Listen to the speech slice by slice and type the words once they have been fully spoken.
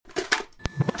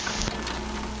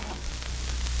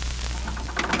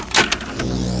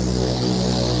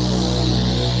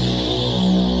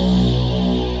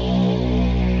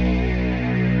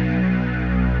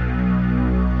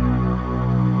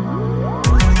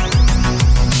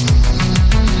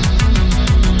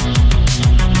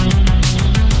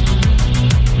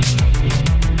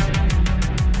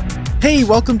Hey,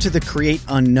 welcome to the Create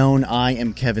Unknown. I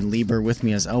am Kevin Lieber. With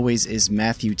me, as always, is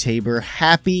Matthew Tabor.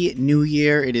 Happy New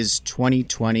Year. It is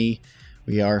 2020.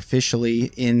 We are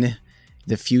officially in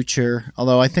the future.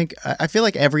 Although I feel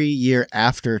like every year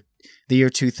after the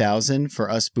year 2000 for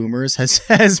us boomers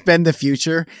has been the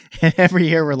future. And every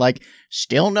year we're like,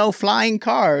 still no flying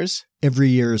cars. Every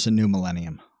year is a new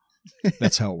millennium.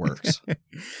 That's how it works.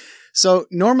 So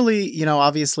normally,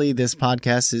 obviously this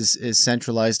podcast is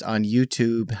centralized on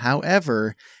YouTube.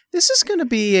 However, this is going to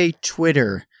be a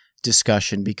Twitter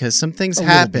discussion because some things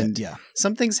happened. Bit, yeah.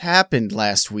 Some things happened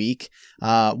last week.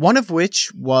 One of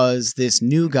which was this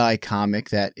new guy comic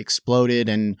that exploded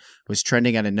and was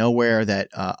trending out of nowhere that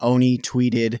Oni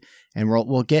tweeted. And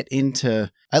we'll get into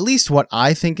at least what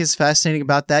I think is fascinating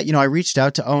about that. I reached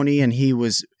out to Oni and he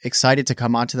was excited to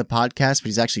come onto the podcast, but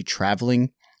he's actually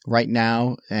traveling right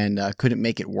now and couldn't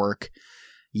make it work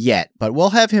yet. But we'll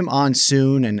have him on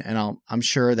soon, and I'm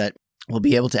sure that we'll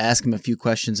be able to ask him a few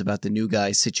questions about the new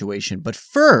guy's situation. But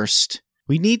first,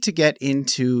 we need to get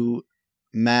into,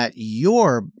 Matt,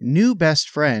 your new best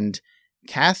friend,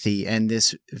 Cathy, and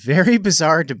this very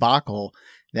bizarre debacle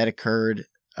that occurred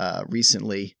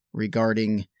recently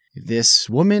regarding this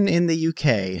woman in the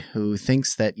UK who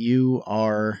thinks that you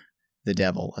are the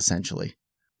devil, essentially.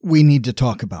 We need to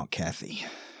talk about Cathy.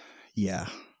 Yeah,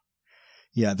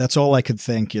 that's all I could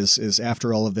think is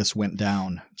after all of this went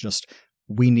down, just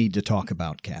we need to talk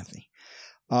about Cathy.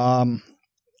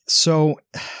 So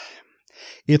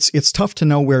it's tough to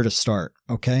know where to start,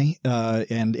 okay?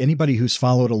 And anybody who's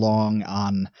followed along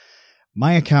on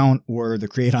my account or the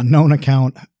Create Unknown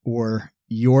account or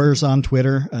yours on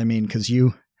Twitter, I mean, because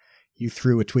you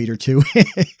threw a tweet or two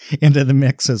into the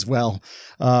mix as well,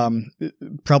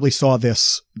 probably saw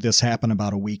this happen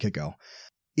about a week ago.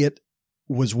 It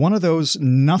was one of those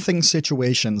nothing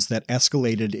situations that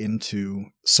escalated into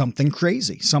something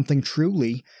crazy, something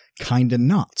truly kind of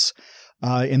nuts.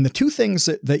 And the two things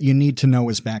that you need to know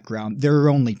as background, there are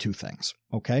only two things,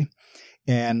 okay?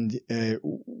 And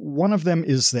one of them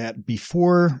is that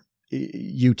before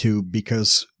YouTube,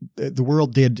 because the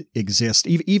world did exist,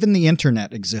 even the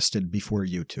internet existed before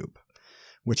YouTube,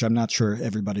 which I'm not sure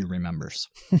everybody remembers.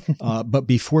 But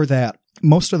before that,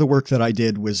 most of the work that I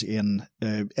did was in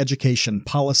education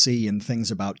policy and things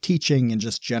about teaching and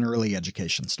just generally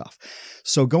education stuff.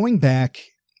 So going back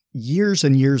years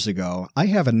and years ago, I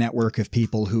have a network of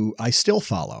people who I still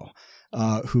follow,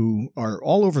 who are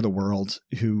all over the world,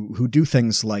 who do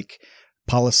things like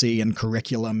policy and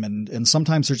curriculum. And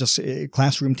sometimes they're just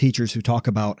classroom teachers who talk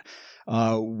about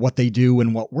what they do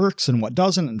and what works and what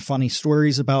doesn't, and funny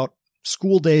stories about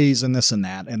school days and this and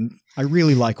that. And I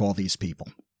really like all these people.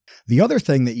 The other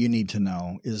thing that you need to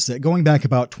know is that going back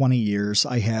about 20 years,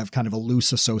 I have kind of a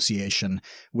loose association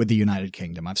with the United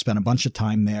Kingdom. I've spent a bunch of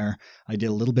time there. I did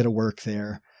a little bit of work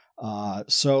there.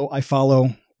 So I follow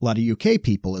a lot of UK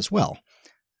people as well.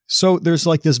 So there's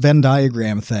like this Venn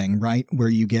diagram thing, right? Where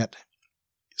you get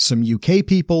some UK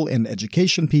people and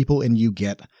education people, and you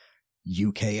get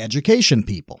UK education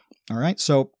people. All right.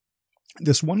 So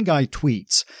this one guy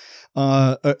tweets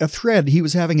a thread. He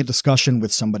was having a discussion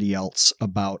with somebody else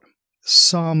about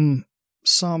some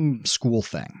school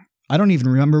thing. I don't even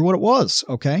remember what it was.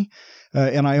 Okay.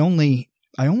 And I only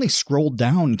scrolled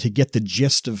down to get the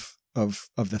gist of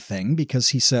the thing, because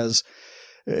he says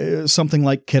something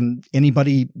like, can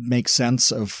anybody make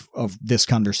sense of this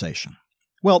conversation?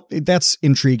 Well, that's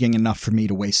intriguing enough for me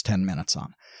to waste 10 minutes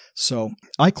on. So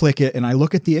I click it and I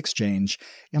look at the exchange,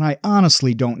 and I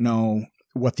honestly don't know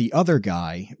what the other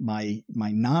guy, my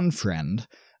non-friend,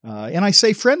 and I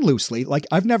say friend loosely, like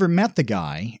I've never met the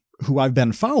guy who I've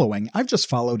been following. I've just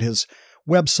followed his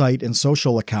website and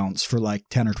social accounts for like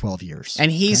 10 or 12 years.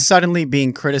 And he's suddenly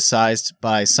being criticized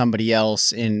by somebody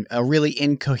else in a really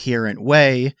incoherent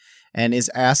way, and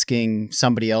is asking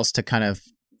somebody else to kind of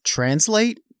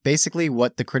translate basically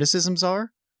what the criticisms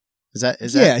are. Is that?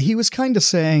 Yeah, he was kind of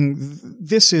saying,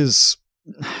 this is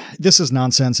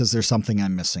nonsense. Is there something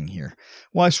I'm missing here?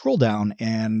 Well, I scroll down,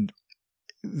 and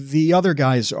the other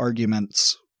guy's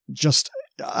arguments,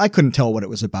 I couldn't tell what it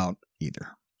was about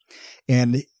either.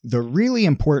 And the really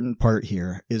important part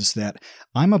here is that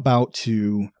I'm about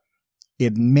to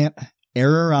admit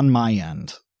error on my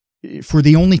end for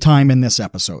the only time in this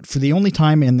episode, for the only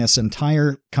time in this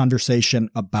entire conversation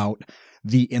about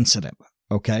the incident.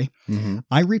 Okay. Mm-hmm.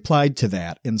 I replied to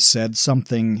that and said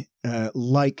something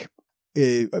like,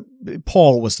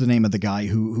 Paul was the name of the guy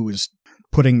who was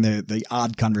putting the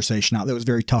odd conversation out that was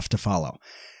very tough to follow.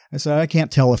 I said, I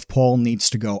can't tell if Paul needs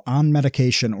to go on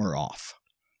medication or off.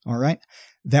 All right.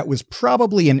 That was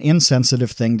probably an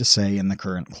insensitive thing to say in the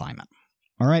current climate.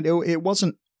 All right. It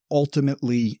wasn't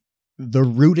ultimately the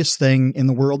rudest thing in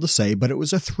the world to say, but it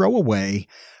was a throwaway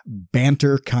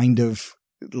banter kind of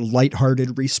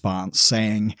lighthearted response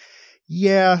saying,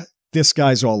 yeah, this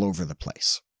guy's all over the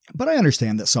place. But I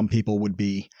understand that some people would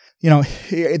be,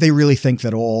 they really think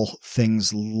that all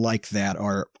things like that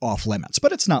are off limits.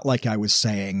 But it's not like I was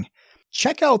saying,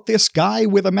 check out this guy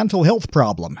with a mental health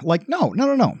problem. Like, no,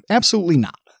 absolutely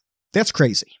not. That's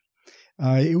crazy.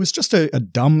 It was just a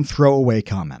dumb throwaway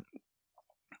comment.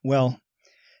 Well,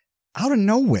 out of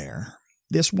nowhere,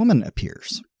 this woman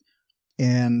appears.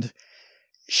 And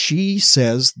she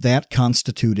says that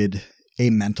constituted a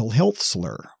mental health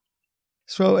slur.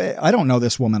 So I don't know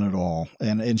this woman at all.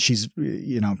 And she's,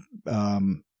 I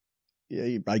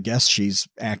guess she's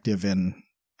active in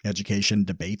education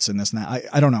debates and this and that.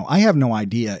 I don't know. I have no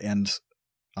idea. And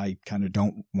I kind of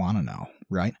don't want to know.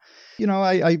 Right.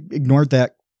 I ignored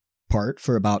that part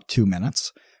for about 2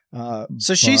 minutes.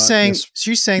 So she's saying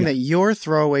that your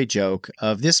throwaway joke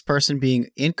of this person being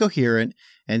incoherent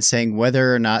and saying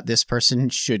whether or not this person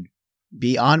should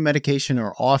be on medication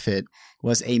or off it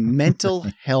was a mental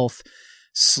health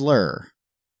slur.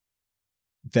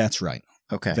 That's right.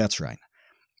 Okay. That's right.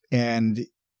 And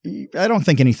I don't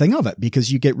think anything of it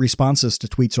because you get responses to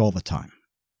tweets all the time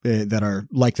that are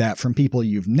like that from people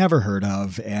you've never heard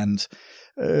of. And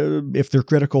if they're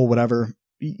critical, whatever,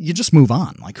 you just move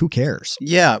on. Like, who cares?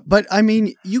 Yeah. But I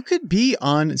mean, you could be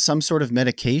on some sort of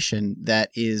medication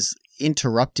that is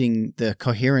interrupting the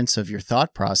coherence of your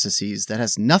thought processes that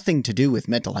has nothing to do with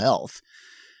mental health,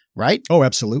 right? Oh,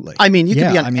 absolutely. I mean, you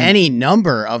could be on any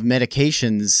number of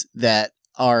medications that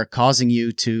are causing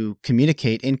you to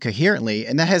communicate incoherently,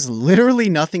 and that has literally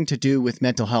nothing to do with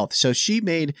mental health. So she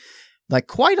made like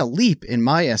quite a leap in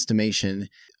my estimation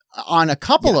on a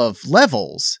couple of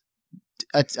levels,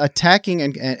 attacking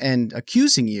and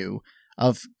accusing you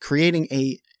of creating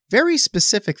a very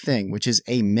specific thing, which is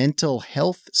a mental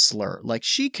health slur. Like,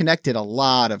 she connected a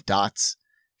lot of dots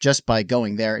just by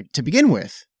going there to begin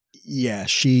with. Yeah,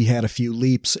 she had a few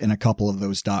leaps in a couple of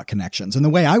those dot connections. And the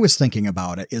way I was thinking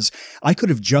about it is I could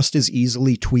have just as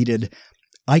easily tweeted,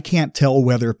 I can't tell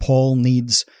whether Paul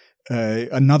needs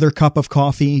another cup of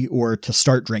coffee or to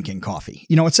start drinking coffee.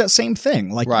 It's that same thing.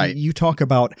 Like, right. You talk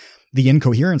about the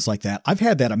incoherence like that. I've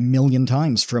had that a million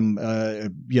times from,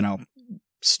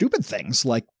 stupid things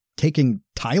like taking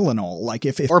Tylenol, like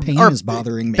if pain is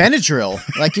bothering me. Benadryl.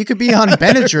 Like, you could be on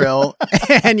Benadryl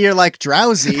and you're like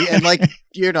drowsy and like,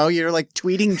 you're like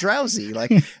tweeting drowsy.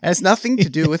 Like, it has nothing to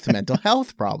do with mental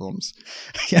health problems.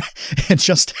 Yeah. And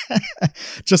just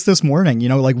this morning,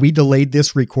 like we delayed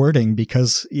this recording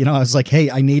because, I was like, hey,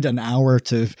 I need an hour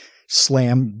to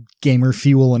slam gamer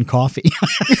fuel and coffee.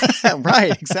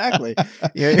 Right, exactly.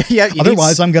 Yeah.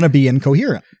 Otherwise, I'm going to be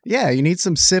incoherent. Yeah, you need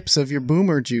some sips of your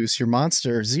Boomer juice, your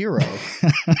Monster Zero.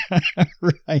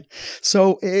 Right.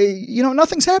 So,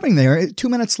 nothing's happening there. 2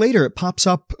 minutes later, it pops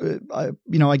up. I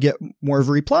get more of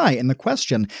a reply in the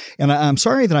question. And I'm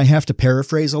sorry that I have to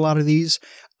paraphrase a lot of these.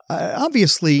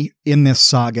 Obviously, in this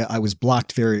saga, I was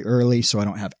blocked very early, so I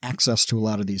don't have access to a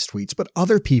lot of these tweets, but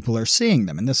other people are seeing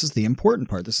them. And this is the important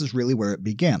part. This is really where it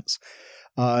begins.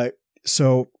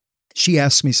 So she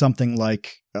asks me something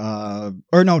like,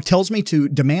 tells me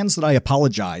demands that I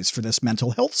apologize for this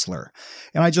mental health slur.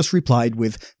 And I just replied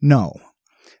with no.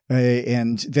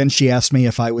 And then she asked me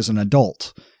if I was an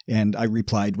adult. And I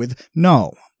replied with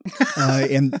no.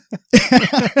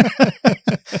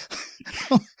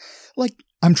 Like,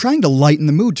 I'm trying to lighten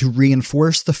the mood to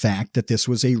reinforce the fact that this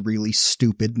was a really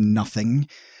stupid nothing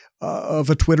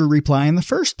of a Twitter reply in the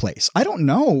first place. I don't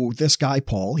know this guy,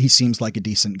 Paul. He seems like a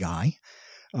decent guy.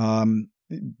 I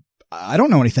don't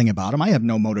know anything about him. I have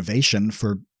no motivation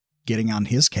for getting on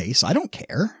his case. I don't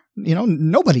care.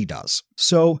 Nobody does.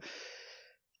 So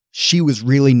she was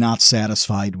really not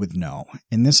satisfied with no.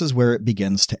 And this is where it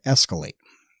begins to escalate.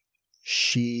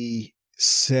 She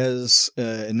says,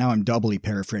 and now I'm doubly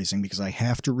paraphrasing because I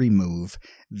have to remove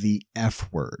the F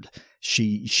word.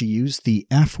 She used the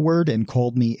F word and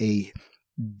called me a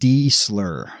D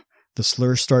slur. The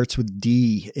slur starts with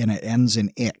D and it ends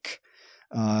in ick.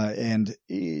 And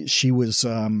she was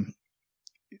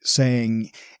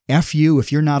saying, F you,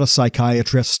 if you're not a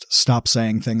psychiatrist, stop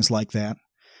saying things like that.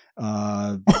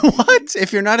 What?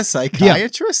 If you're not a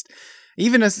psychiatrist? Yeah.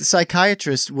 Even a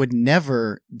psychiatrist would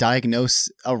never diagnose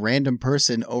a random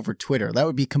person over Twitter. That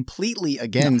would be completely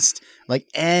against like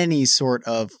any sort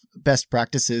of best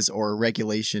practices or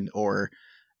regulation, or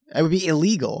it would be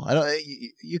illegal.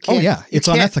 You can't. Oh yeah, it's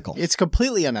unethical. It's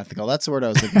completely unethical. That's the word I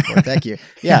was looking for. Thank you.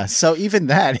 Yeah. So even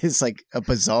that is like a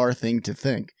bizarre thing to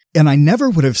think. And I never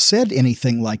would have said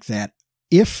anything like that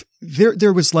if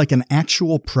there was like an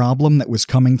actual problem that was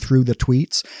coming through the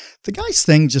tweets, the guy's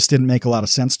thing just didn't make a lot of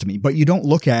sense to me. But you don't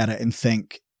look at it and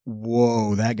think,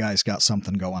 whoa, that guy's got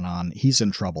something going on. He's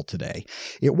in trouble today.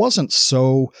 It wasn't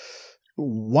so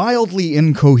wildly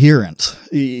incoherent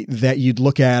that you'd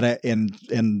look at it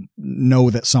and know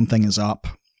that something is up.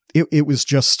 It was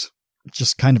just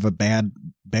kind of a bad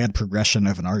progression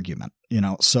of an argument,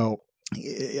 so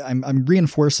I'm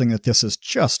reinforcing that this is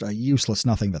just a useless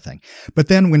nothing but thing. But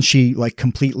then when she like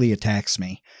completely attacks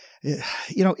me,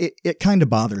 it kind of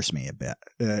bothers me a bit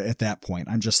at that point.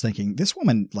 I'm just thinking this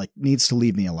woman like needs to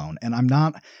leave me alone. And I'm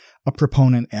not a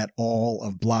proponent at all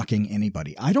of blocking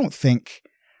anybody. I don't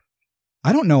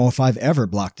know if I've ever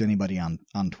blocked anybody on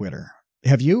Twitter.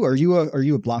 Have you? Are you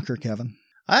a blocker, Kevin?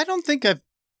 I don't think I've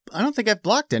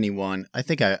blocked anyone. I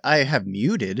think I have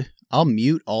muted. I'll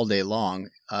mute all day long.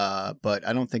 But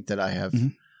I don't think that I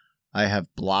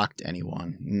have blocked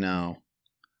anyone. No.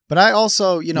 But I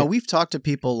also, we've talked to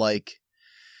people like,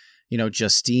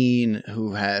 Justine,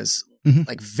 who has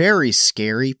like very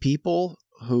scary people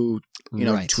who,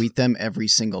 tweet them every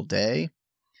single day.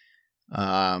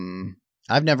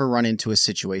 I've never run into a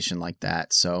situation like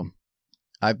that. So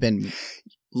I've been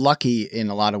lucky in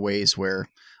a lot of ways where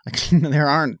there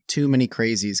aren't too many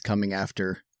crazies coming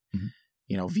after,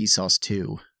 Vsauce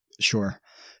 2. Sure.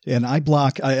 And I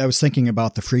was thinking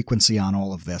about the frequency on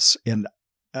all of this, and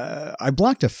I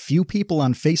blocked a few people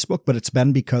on Facebook, but it's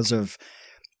been because of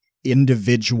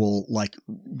individual, like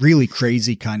really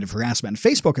crazy kind of harassment.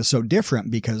 And Facebook is so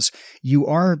different because you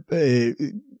are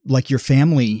like your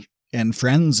family and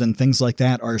friends and things like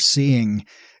that are seeing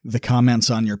the comments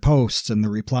on your posts and the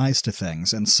replies to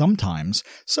things. And sometimes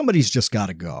somebody's just got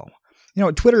to go.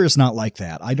 Twitter is not like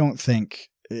that. I don't think,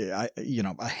 a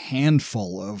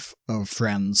handful of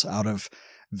friends out of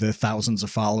the thousands of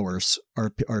followers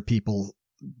are people,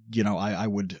 I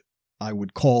would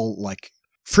call like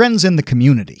friends in the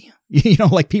community,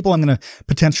 like people I'm going to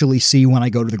potentially see when I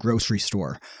go to the grocery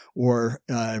store, or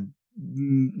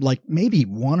like maybe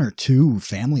one or two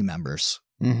family members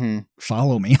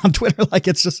follow me on Twitter. Like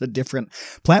it's just a different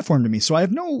platform to me. So I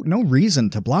have no reason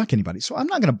to block anybody. So I'm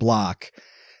not going to block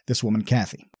this woman,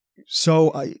 Cathy.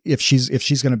 So if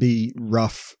she's going to be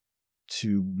rough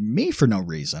to me for no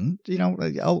reason,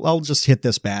 I'll just hit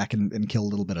this back and kill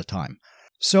a little bit of time.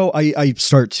 So I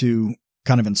start to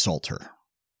kind of insult her.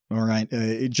 All right.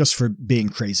 Just for being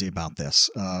crazy about this,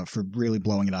 for really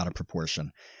blowing it out of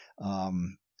proportion.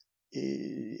 And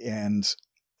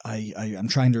I'm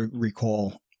trying to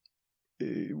recall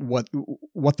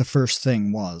what the first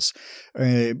thing was,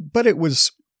 but it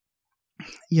was,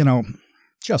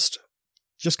 just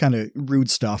kind of rude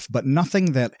stuff, but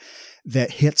nothing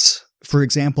that hits, for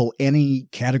example, any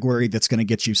category that's going to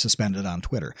get you suspended on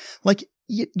Twitter. Like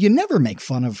you never make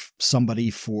fun of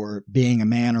somebody for being a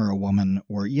man or a woman,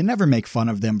 or you never make fun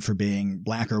of them for being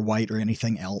black or white or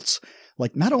anything else.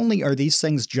 Like not only are these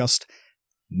things just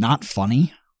not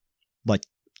funny, like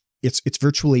it's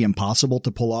virtually impossible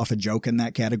to pull off a joke in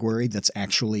that category that's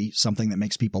actually something that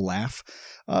makes people laugh,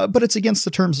 but it's against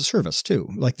the terms of service too.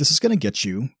 Like this is going to get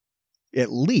you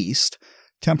at least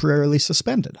temporarily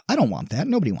suspended. I don't want that.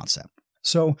 Nobody wants that.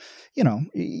 So,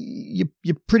 you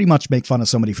pretty much make fun of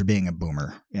somebody for being a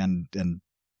boomer, and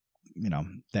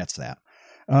that's that.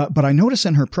 But I notice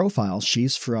in her profile, she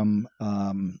was from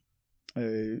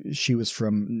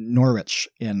Norwich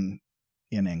in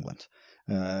England.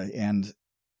 And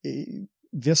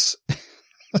this,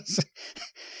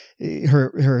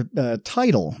 her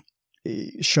title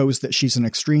shows that she's an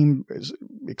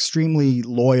extremely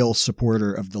loyal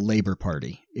supporter of the Labour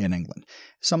Party in England.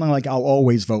 Something like, I'll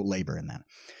always vote Labour in that.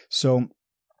 So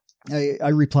I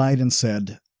replied and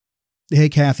said, "Hey,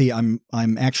 Cathy, I'm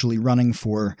actually running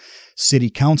for city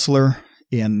councillor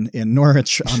in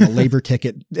Norwich on the Labour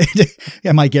ticket.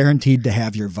 Am I guaranteed to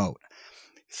have your vote?"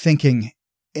 Thinking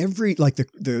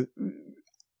the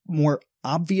more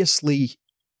obviously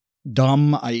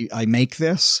dumb I make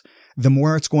this, the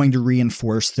more it's going to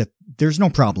reinforce that there's no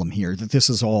problem here, that this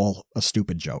is all a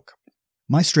stupid joke.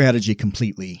 My strategy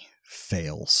completely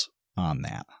fails on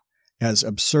that. As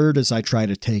absurd as I try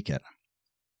to take it,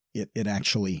 it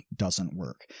actually doesn't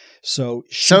work. So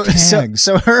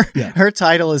her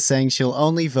title is saying she'll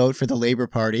only vote for the Labour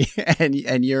Party,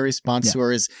 and your response to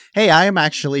her is, "Hey, I am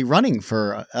actually running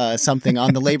for something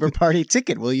on the Labour Party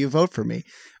ticket. Will you vote for me?"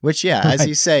 Which, as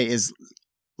you say, is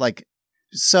like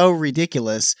so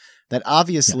ridiculous that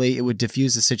obviously it would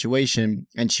diffuse the situation,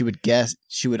 and she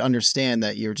would understand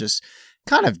that you're just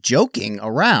kind of joking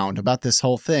around about this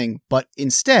whole thing. But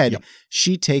instead,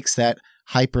 she takes that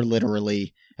hyper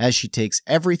literally as she takes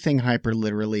everything hyper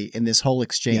literally in this whole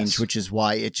exchange, Yes. which is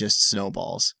why it just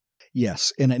snowballs.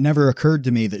 Yes, and it never occurred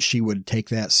to me that she would take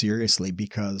that seriously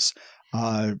because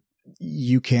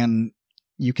you can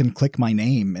click my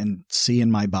name and see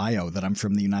in my bio that I'm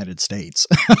from the United States.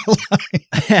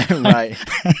 Right.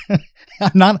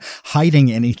 I'm not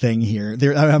hiding anything here.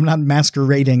 I'm not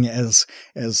masquerading as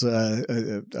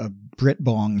a Brit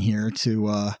bong here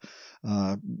to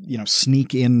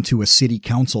sneak into a city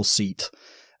council seat.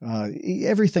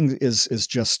 Everything is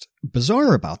just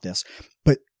bizarre about this,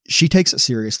 but she takes it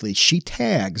seriously. She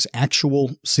tags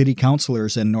actual city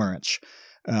councilors in Norwich,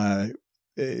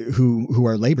 who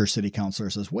are Labour city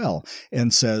councilors as well,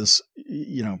 and says,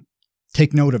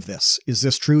 take note of this. Is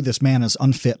this true? This man is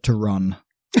unfit to run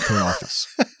for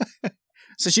office.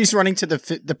 So she's running to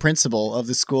the principal of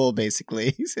the school,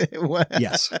 basically.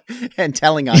 Yes. And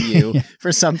telling on you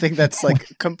for something that's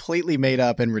like completely made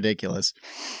up and ridiculous.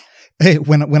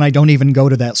 When I don't even go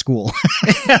to that school.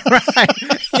 Right.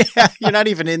 Yeah. You're not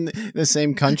even in the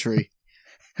same country.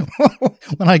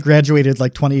 When I graduated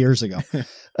like 20 years ago.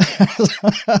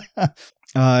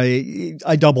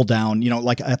 I double down,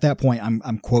 like at that point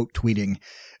I'm quote tweeting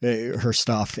her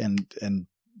stuff and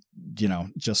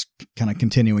just kind of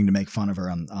continuing to make fun of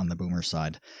her on the boomer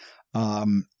side.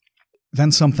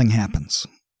 Then something happens.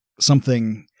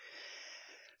 Something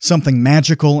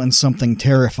magical and something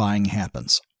terrifying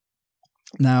happens.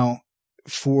 Now,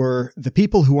 for the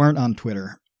people who aren't on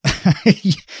Twitter,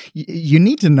 you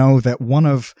need to know that one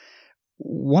of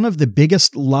the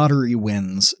biggest lottery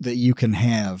wins that you can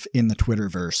have in the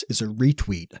Twitterverse is a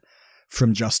retweet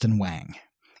from Justin Wang.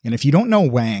 And if you don't know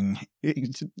Wang,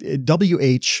 WHANG,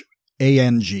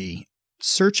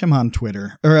 search him on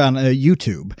Twitter or on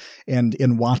YouTube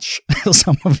and watch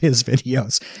some of his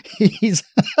videos.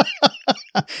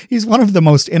 He's one of the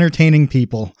most entertaining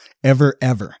people ever.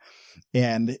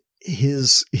 And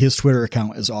his Twitter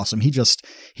account is awesome. He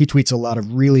tweets a lot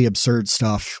of really absurd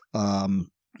stuff.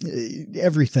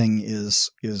 Everything is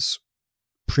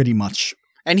pretty much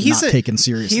and he's not taken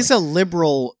seriously. He's a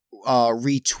liberal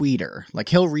retweeter. Like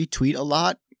he'll retweet a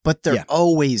lot, but they're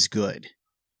always good.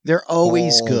 They're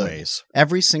always good.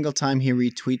 Every single time he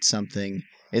retweets something,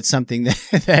 it's something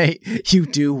that you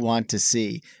do want to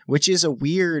see, which is a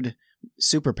weird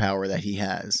superpower that he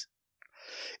has.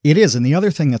 It is. And the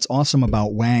other thing that's awesome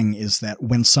about Wang is that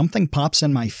when something pops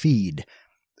in my feed,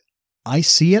 I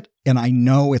see it and I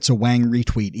know it's a Wang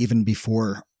retweet even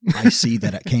before I see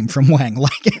that it came from Wang.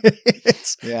 Like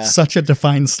it's such a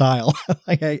defined style.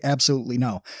 Like I absolutely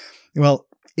know. Well,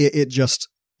 it just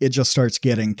starts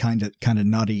getting kind of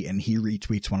nutty and he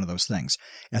retweets one of those things.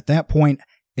 At that point,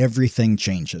 everything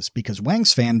changes because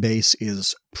Wang's fan base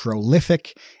is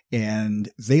prolific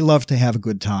and they love to have a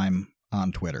good time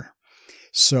on Twitter.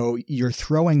 So you're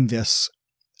throwing this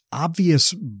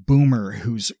obvious boomer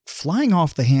who's flying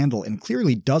off the handle and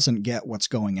clearly doesn't get what's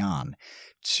going on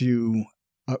to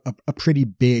a pretty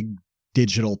big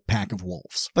digital pack of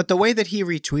wolves. But the way that he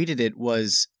retweeted it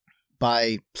was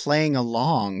by playing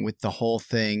along with the whole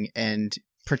thing and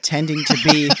pretending to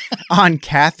be on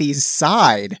Cathy's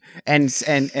side and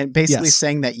basically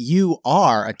saying that you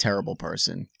are a terrible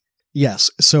person.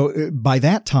 Yes. So by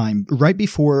that time, right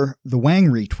before the Wang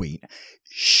retweet,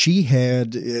 she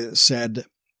had said,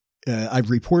 I've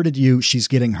reported you. She's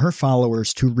getting her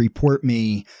followers to report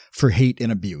me for hate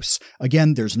and abuse.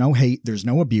 Again, there's no hate. There's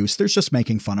no abuse. There's just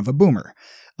making fun of a boomer.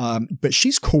 But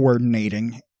she's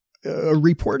coordinating a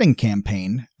reporting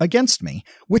campaign against me,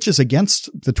 which is against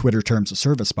the Twitter terms of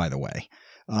service, by the way.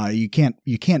 You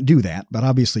can't do that, but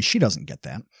obviously she doesn't get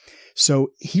that. So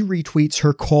he retweets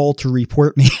her call to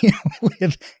report me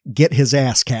with "Get his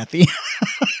ass, Cathy."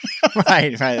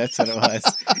 Right. That's what it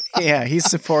was. Yeah, he's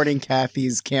supporting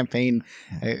Cathy's campaign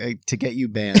to get you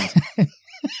banned.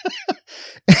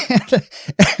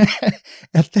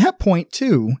 At that point,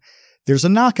 too, there's a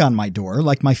knock on my door,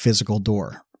 like my physical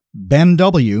door. Ben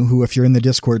W., who, if you're in the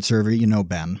Discord server, you know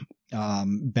Ben.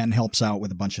 Ben helps out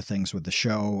with a bunch of things with the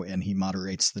show, and he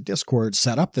moderates the Discord.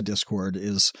 Set up the Discord,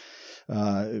 is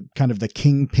kind of the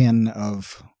kingpin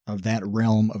of that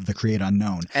realm of the Create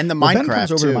Unknown. And the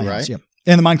Minecraft too, right? House, yeah.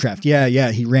 And the Minecraft,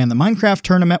 yeah. He ran the Minecraft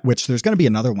tournament, which there's going to be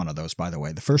another one of those, by the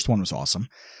way. The first one was awesome.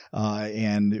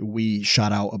 And we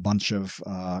shot out a bunch of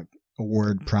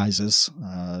award prizes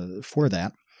for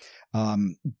that.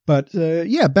 But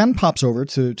Ben pops over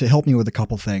to help me with a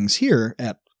couple things here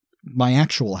at my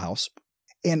actual house.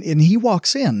 And he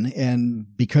walks in, and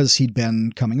because he'd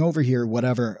been coming over here,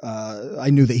 whatever, I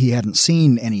knew that he hadn't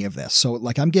seen any of this. So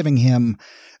like I'm giving him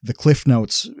the Cliff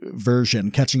Notes version,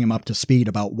 catching him up to speed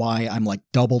about why I'm like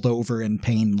doubled over in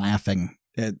pain laughing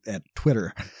at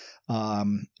Twitter.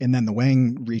 And then the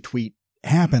Wang retweet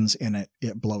happens and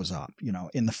it blows up. You know,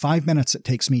 in the 5 minutes it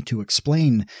takes me to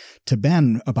explain to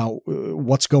Ben about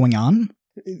what's going on,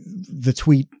 the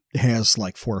tweet has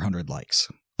like 400 likes.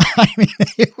 I mean,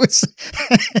 it was,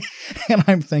 and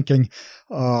I'm thinking,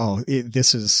 oh,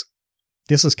 this is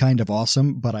kind of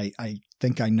awesome, but I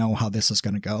think I know how this is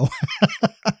going to go.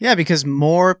 Yeah, because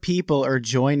more people are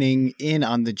joining in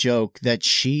on the joke that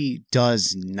she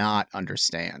does not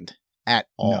understand at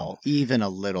all, even a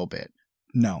little bit.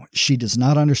 No, she does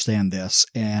not understand this.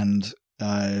 And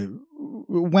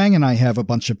Wang and I have a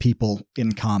bunch of people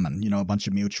in common, you know, a bunch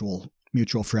of mutual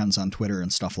friends on Twitter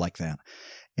and stuff like that.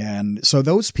 And so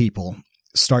those people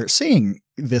start seeing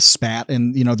this spat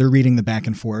and, you know, they're reading the back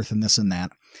and forth and this and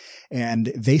that. And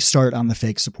they start on the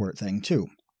fake support thing too.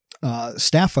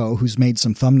 Staffo, who's made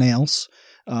some thumbnails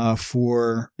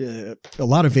for a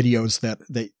lot of videos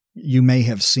that you may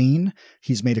have seen.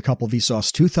 He's made a couple Vsauce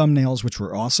 2 thumbnails, which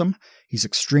were awesome. He's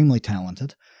extremely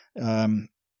talented.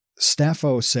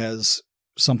 Staffo says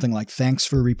something like, "Thanks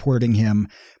for reporting him.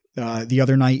 The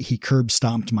other night he curb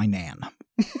stomped my nan."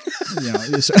 You know,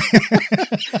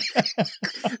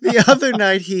 the other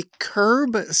night he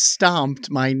curb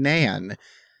stomped my nan.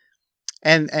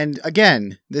 And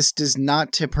again, this does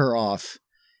not tip her off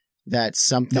that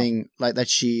something like that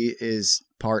she is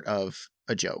part of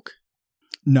a joke.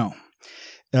 No.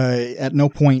 At no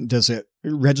point does it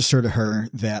register to her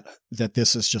that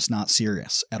this is just not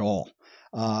serious at all.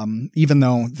 Even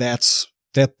though that's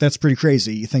pretty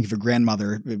crazy. You think if a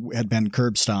grandmother had been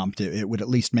curb stomped, it would at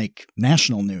least make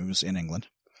national news in England.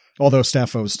 Although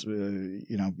Staffo's,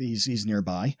 you know, he's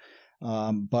nearby.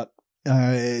 But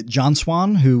John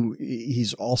Swan, who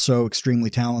he's also extremely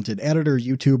talented editor,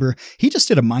 YouTuber, he just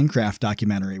did a Minecraft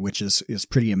documentary, which is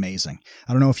pretty amazing.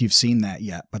 I don't know if you've seen that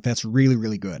yet, but that's really,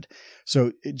 really good.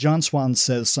 So John Swan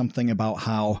says something about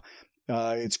how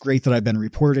it's great that I've been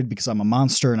reported because I'm a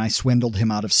monster and I swindled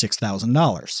him out of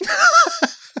 $6,000.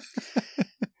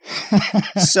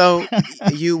 So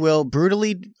you will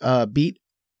brutally beat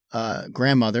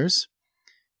grandmothers,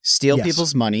 steal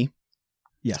people's money.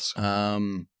 Yes.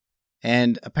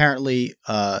 And apparently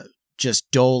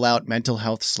just dole out mental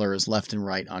health slurs left and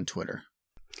right on Twitter.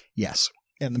 Yes.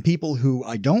 And the people who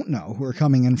I don't know who are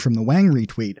coming in from the Wang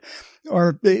retweet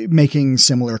are making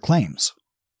similar claims.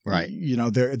 Right. You know,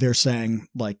 they're saying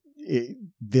like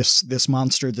this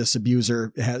monster, this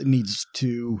abuser needs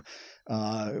to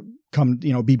come,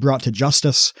 you know, be brought to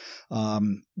justice.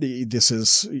 This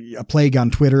is a plague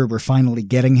on Twitter. We're finally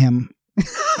getting him.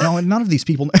 No, and none of these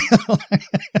people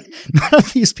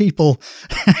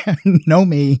know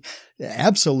me.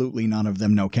 Absolutely none of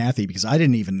them know Cathy because I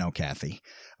didn't even know Cathy.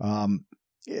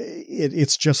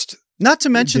 It's just not to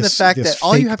mention the fact that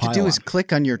all you have to do is pile-on.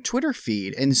 click on your Twitter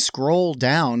feed and scroll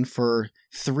down for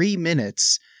 3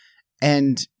 minutes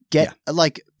and get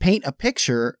like paint a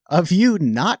picture of you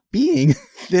not being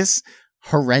this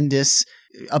horrendous,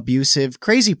 abusive,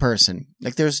 crazy person.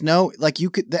 Like there's no, like you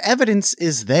could, the evidence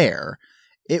is there.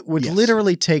 It would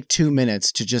literally take 2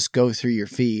 minutes to just go through your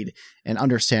feed and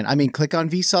understand. I mean, click on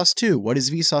Vsauce 2. What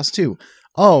is Vsauce 2?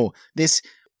 Oh, this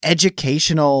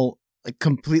educational, like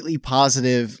completely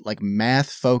positive, like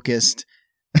math focused,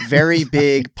 very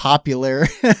big, popular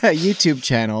YouTube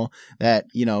channel that,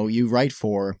 you know, you write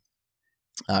for.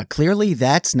 Clearly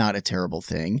that's not a terrible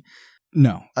thing.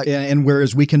 No. And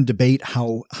whereas we can debate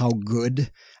how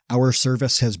good our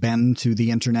service has been to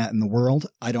the internet and the world,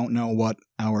 I don't know what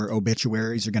our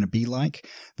obituaries are going to be like.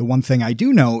 The one thing I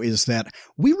do know is that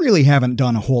we really haven't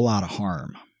done a whole lot of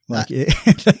harm. Like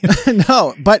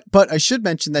no, but I should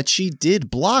mention that she did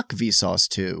block Vsauce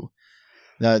 2,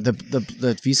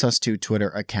 the Vsauce 2 Twitter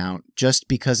account, just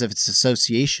because of its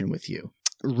association with you.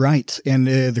 Right. And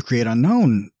the Create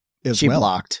Unknown she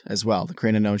blocked as well. The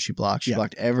Create Unknown she blocked. She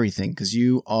blocked everything because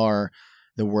you are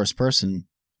the worst person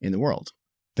in the world.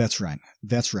 That's right.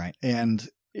 That's right. And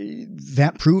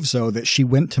that proves, though, that she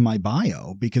went to my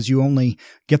bio because you only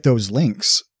get those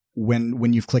links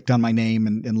when you've clicked on my name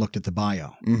and looked at the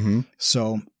bio. Mm-hmm.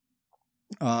 So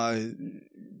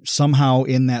somehow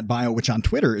in that bio, which on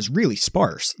Twitter is really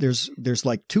sparse, there's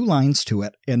like 2 lines to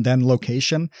it and then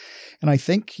location. And I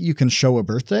think you can show a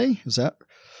birthday. Is that?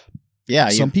 Yeah.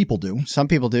 Some people do. Some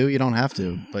people do. You don't have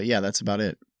to. But yeah, that's about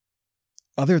it.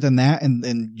 Other than that,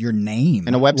 and your name.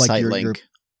 And a website like link.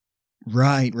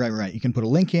 Right. You can put a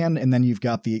link in and then you've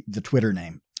got the Twitter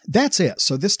name. That's it.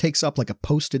 So this takes up like a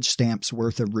postage stamp's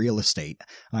worth of real estate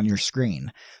on your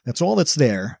screen. That's all that's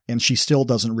there. And she still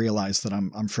doesn't realize that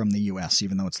I'm from the US,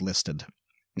 even though it's listed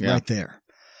right there.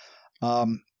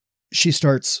 She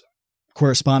starts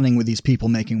corresponding with these people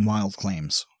making wild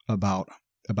claims about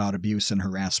about abuse and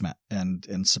harassment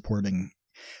and supporting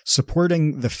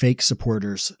the fake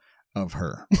supporters of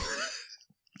her.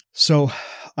 So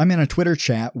I'm in a Twitter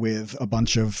chat with a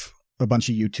bunch of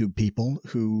YouTube people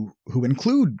who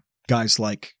include guys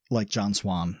like John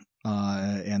Swan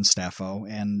and Staffo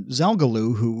and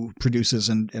Zalgaloo, who produces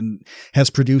and has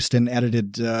produced and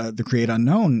edited The Create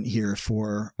Unknown here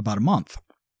for about a month.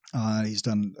 He's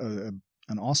done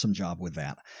an awesome job with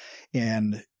that.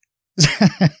 And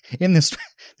in this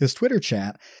Twitter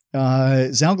chat,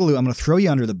 Zalgaloo, I'm going to throw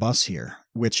you under the bus here,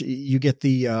 which you get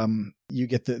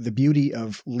the beauty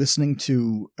of listening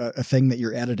to a thing that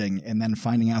you're editing and then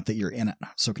finding out that you're in it.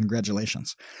 So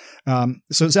congratulations. So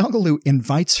Zalgaloo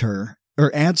invites her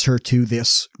or adds her to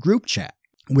this group chat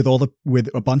with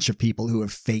a bunch of people who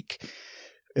have fake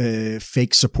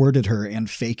supported her and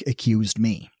fake accused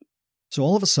me. So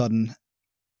all of a sudden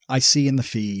I see in the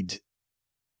feed,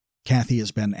 Cathy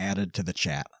has been added to the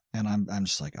chat, and I'm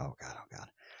just like, oh God.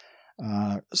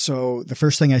 So the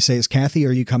first thing I say is, Cathy,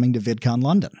 are you coming to VidCon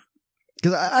London?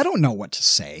 Because I don't know what to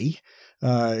say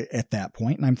at that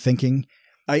point, and I'm thinking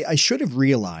I should have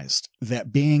realized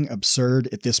that being absurd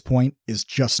at this point is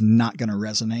just not going to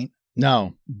resonate.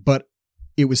 No, but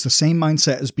it was the same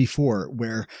mindset as before,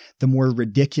 where the more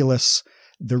ridiculous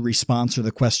the response or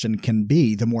the question can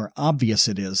be, the more obvious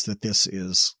it is that this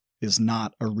is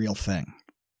not a real thing.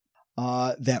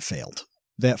 That failed.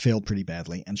 That failed pretty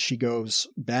badly. And she goes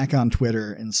back on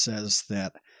Twitter and says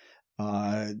that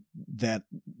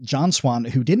John Swan,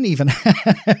 who didn't even,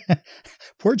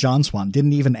 poor John Swan,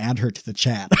 didn't even add her to the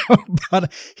chat,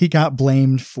 but he got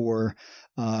blamed for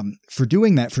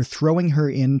doing that, for throwing her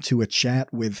into a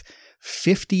chat with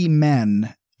 50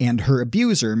 men and her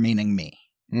abuser, meaning me.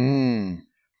 Mm.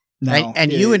 Now,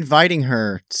 and you inviting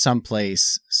her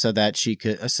someplace so that you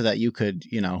could,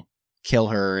 kill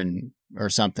her or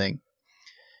something.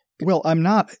 Well, I'm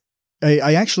not.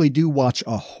 I actually do watch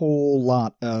a whole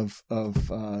lot of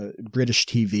British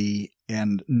TV,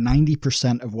 and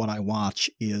 90% of what I watch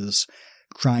is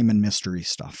crime and mystery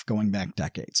stuff going back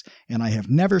decades. And I have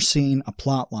never seen a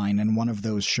plot line in one of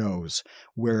those shows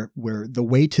where the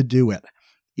way to do it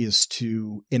is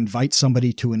to invite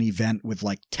somebody to an event with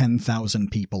like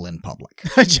 10,000 people in public.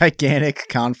 A gigantic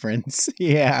conference.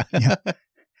 Yeah.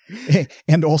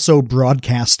 And also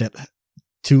broadcast it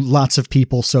to lots of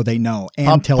people so they know,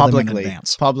 and tell them in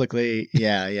advance. Publicly,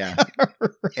 yeah.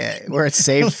 Right. Yeah, where it's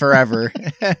saved forever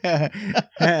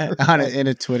in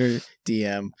a Twitter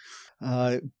DM.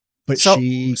 But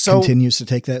she continues to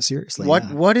take that seriously.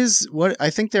 What I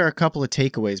think there are a couple of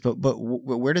takeaways, but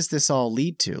where does this all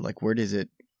lead to? Like, where does it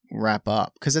wrap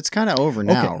up? Because it's kind of over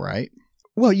now, right?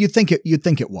 Well, you'd think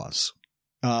it was.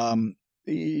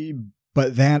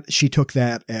 But that she took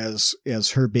that as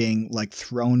her being like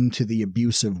thrown to the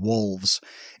abusive wolves,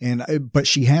 but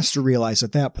she has to realize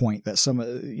at that point that some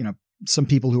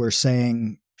people who are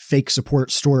saying fake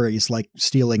support stories like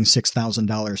stealing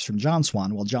 $6,000 from John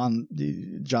Swan. Well, John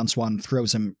Swan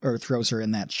throws her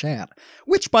in that chat,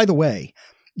 which, by the way,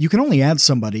 you can only add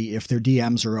somebody if their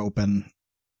DMs are open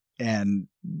and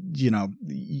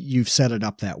you've set it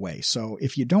up that way. So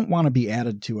if you don't want to be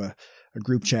added to a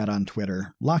group chat on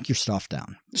Twitter, lock your stuff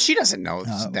down. She doesn't know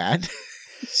that.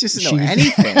 She doesn't know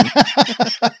anything.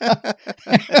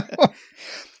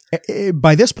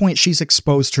 By this point, she's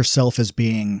exposed herself as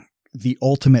being the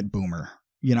ultimate boomer,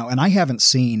 and I haven't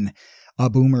seen a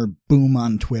boomer boom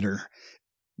on Twitter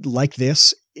like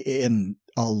this in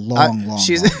a long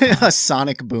she's time. a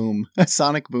sonic boomer.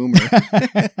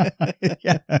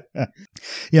 Yeah.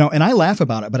 And I laugh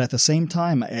about it, but at the same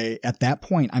time, at that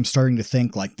point, I'm starting to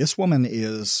think like this woman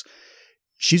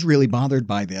she's really bothered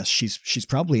by this. She's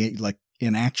probably like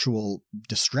in actual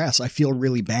distress. I feel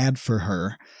really bad for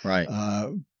her. Right.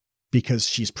 Because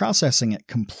she's processing it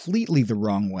completely the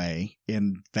wrong way,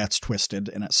 and that's twisted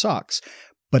and it sucks.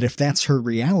 But if that's her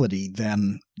reality,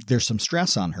 then there's some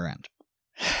stress on her end.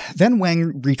 Then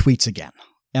Wang retweets again.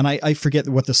 And I forget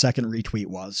what the second retweet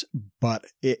was, but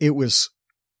it was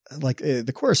like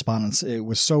the correspondence, it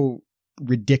was so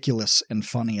ridiculous and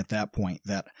funny at that point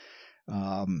that,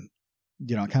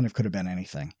 it kind of could have been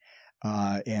anything.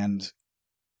 And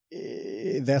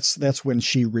that's when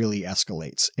she really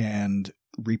escalates and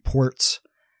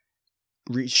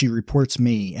she reports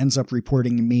me, ends up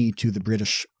reporting me to the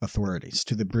British authorities,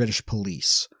 to the British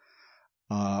police,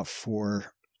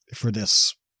 for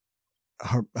this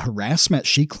harassment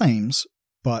she claims,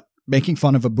 but making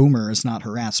fun of a boomer is not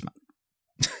harassment.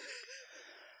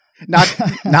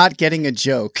 Not getting a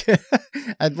joke.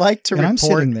 I'd like to report. I'm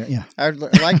sitting there, yeah. I'd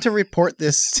like to report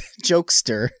this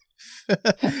jokester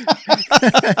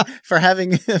for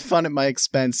having fun at my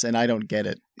expense, and I don't get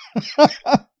it.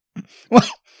 Well,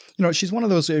 she's one of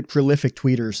those prolific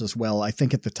tweeters as well. I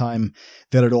think at the time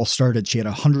that it all started, she had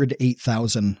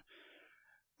 108,000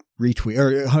 retweet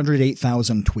or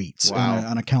 108,000 tweets on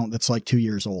an account that's like 2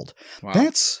 years old. Wow.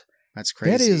 That's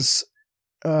crazy. That is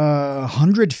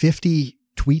 150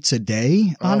 tweets a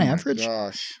day on average.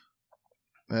 Gosh,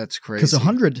 that's crazy. Because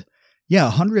 100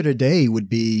 a day would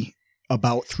be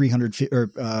about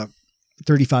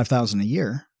 35,000 a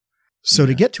year. So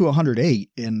to get to 108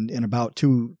 in about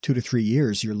two to 3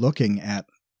 years, you're looking at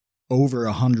over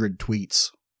 100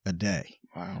 tweets a day.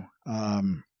 Wow.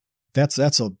 That's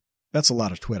a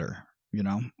lot of Twitter,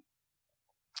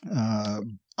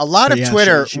 A lot of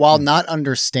Twitter while not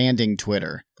understanding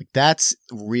Twitter. Like, that's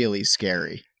really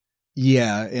scary.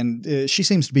 Yeah, and she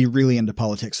seems to be really into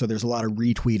politics, so there's a lot of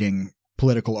retweeting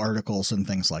political articles and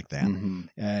things like that. Mm-hmm.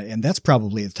 And that's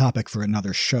probably the topic for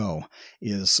another show,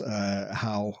 is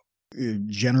how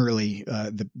generally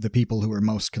the people who are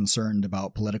most concerned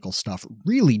about political stuff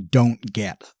really don't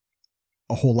get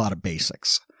a whole lot of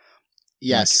basics.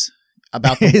 Yes.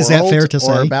 About the Is world, that fair to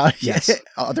say? or about Yes.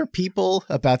 other people,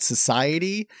 about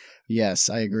society. Yes,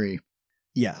 I agree.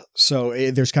 Yeah.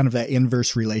 So there's kind of that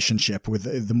inverse relationship with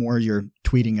the more you're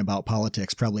tweeting about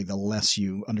politics, probably the less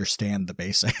you understand the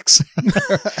basics.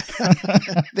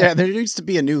 There needs to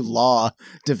be a new law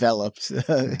developed,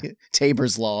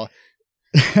 Tabor's Law.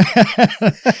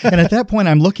 And at that point,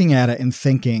 I'm looking at it and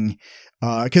thinking,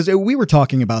 because we were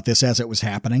talking about this as it was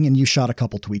happening, and you shot a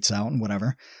couple tweets out and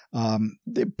whatever.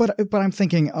 But I'm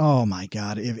thinking, oh my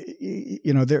God,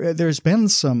 there's been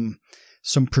some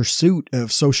pursuit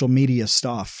of social media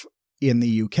stuff in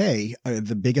the UK.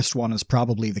 The biggest one is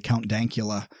probably the Count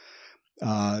Dankula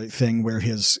thing, where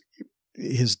his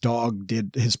dog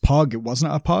his pug, it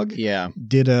wasn't a pug. Yeah.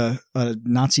 Did a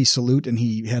Nazi salute, and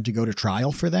he had to go to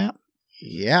trial for that.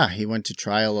 Yeah. He went to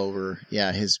trial over,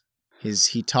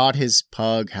 he taught his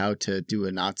pug how to do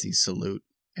a Nazi salute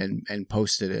and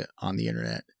posted it on the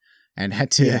internet and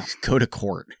had to go to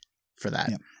court for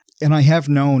that. Yeah. And I have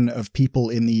known of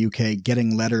people in the UK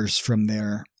getting letters from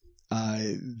their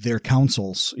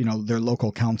councils, their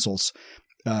local councils,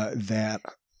 that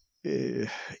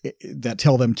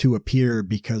tell them to appear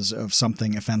because of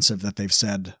something offensive that they've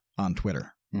said on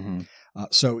Twitter. Mm-hmm.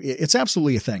 So it's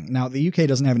absolutely a thing. Now, the UK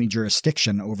doesn't have any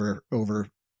jurisdiction over,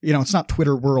 it's not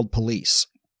Twitter world police.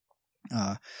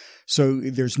 So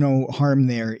there's no harm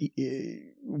there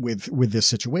with this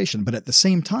situation. But at the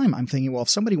same time, I'm thinking, well, if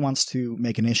somebody wants to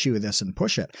make an issue of this and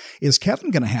push it, is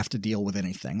Kevin going to have to deal with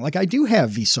anything? Like, I do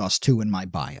have Vsauce 2 in my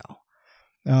bio.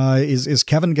 Is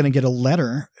Kevin going to get a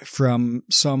letter from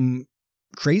some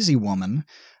crazy woman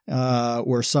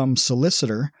or some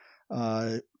solicitor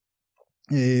that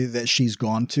she's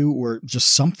gone to, or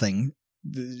just something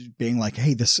being like,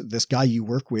 hey, this guy you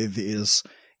work with is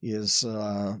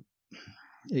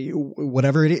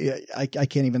whatever it is. I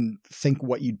can't even think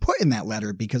what you'd put in that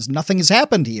letter because nothing has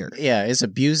happened here. Yeah, is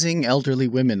abusing elderly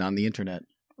women on the internet.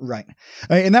 Right.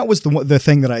 And that was the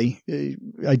thing that I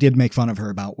did make fun of her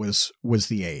about was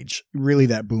the age, really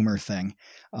that boomer thing.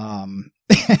 And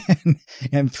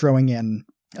throwing in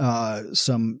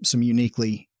some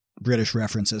uniquely British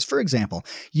references. For example,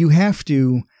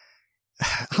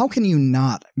 how can you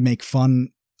not make fun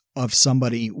of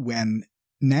somebody when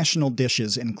national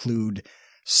dishes include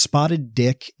spotted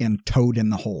dick and toad in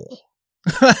the hole?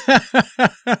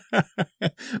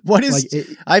 What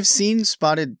is I've seen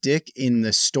spotted dick in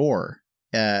the store.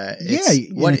 In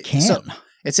a can. So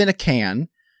it's in a can.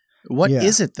 What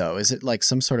is it though? Is it like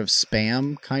some sort of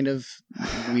spam kind of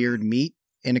weird meat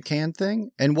in a can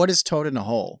thing? And what is toad in a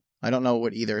hole? I don't know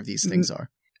what either of these things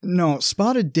are. No,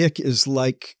 spotted dick is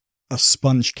like a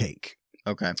sponge cake.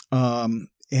 Okay. But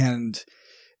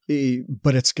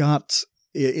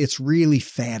it's really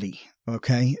fatty.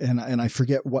 Okay. And I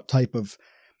forget what type of,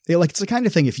 it's the kind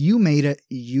of thing, if you made it,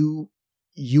 you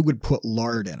would put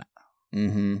lard in it.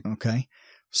 Mm-hmm. Okay.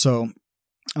 So,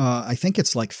 I think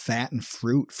it's like fat and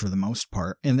fruit for the most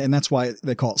part. And that's why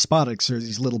they call it spotted, because there's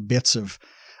these little bits of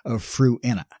fruit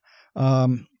in it.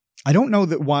 I don't know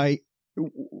where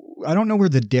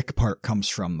the dick part comes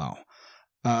from though.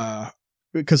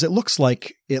 Because it looks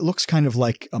kind of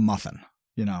like a muffin,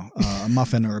 a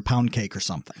muffin or a pound cake or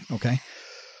something. Okay.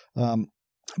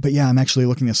 But yeah, I'm actually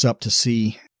looking this up to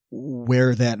see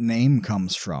where that name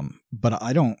comes from, but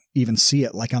I don't even see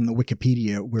it like on the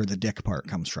Wikipedia where the dick part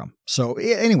comes from. So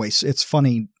anyways, it's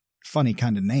funny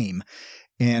kind of name.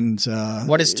 And,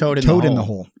 what is toad in the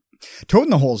hole? Toad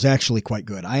in the hole is actually quite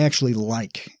good. I actually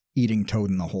like eating toad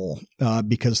in the hole,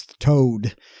 because the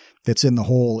toad that's in the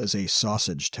hole is a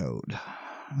sausage toad.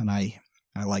 And I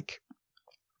like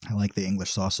the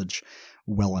English sausage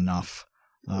well enough.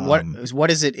 What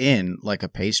is it in? Like a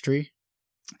pastry?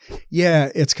 Yeah,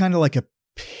 it's kind of like a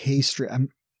pastry.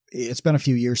 It's been a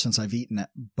few years since I've eaten it,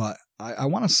 but I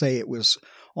want to say it was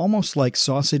almost like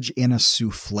sausage in a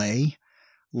souffle,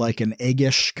 like an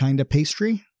eggish kind of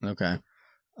pastry. Okay.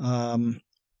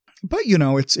 But, you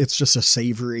know, it's just a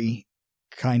savory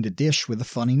kind of dish with a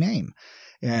funny name.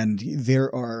 And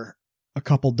there are a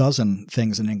couple dozen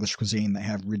things in English cuisine that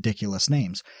have ridiculous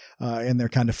names. And they're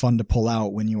kind of fun to pull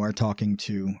out when you are talking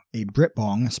to a Brit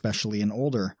bong, especially an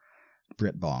older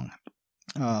Brit bong.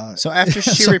 So after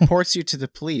she reports you to the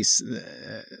police,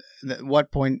 at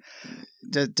what point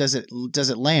does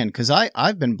it land? Because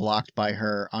I've been blocked by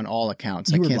her on all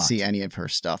accounts. I can't see any of her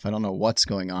stuff. I don't know what's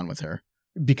going on with her.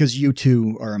 Because you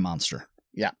two are a monster.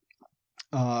 Yeah.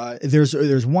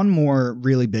 There's one more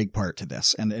really big part to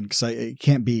this, and because it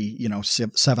can't be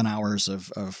 7 hours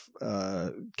of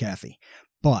Cathy,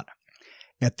 but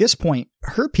at this point,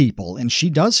 her people, and she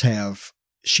does have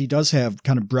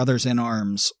kind of brothers in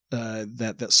arms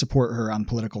that support her on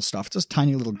political stuff. It's a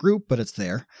tiny little group, but it's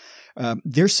there.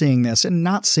 They're seeing this and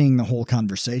not seeing the whole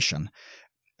conversation.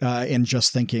 And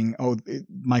just thinking, oh,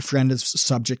 my friend is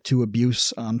subject to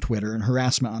abuse on Twitter and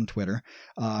harassment on Twitter.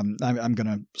 I'm going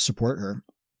to support her.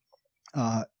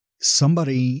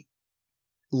 Somebody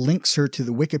links her to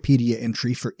the Wikipedia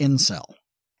entry for incel,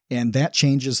 and that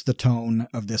changes the tone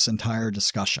of this entire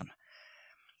discussion.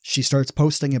 She starts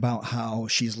posting about how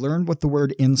she's learned what the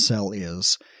word incel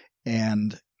is,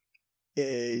 and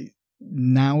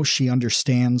now she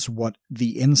understands what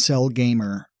the incel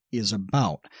gamer is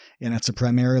about, and it's a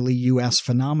primarily U.S.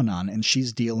 phenomenon, and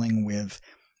she's dealing with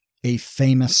a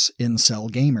famous incel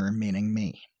gamer, meaning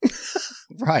me.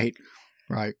 Right.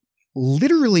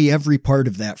 Literally every part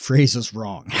of that phrase is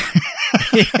wrong.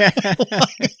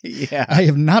 Yeah. I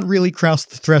have not really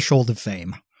crossed the threshold of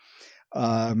fame.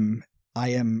 I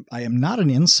am not an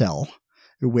incel,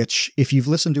 which, if you've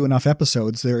listened to enough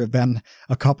episodes, there have been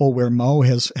a couple where Mo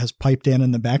has piped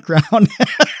in the background,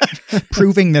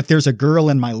 proving that there's a girl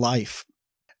in my life.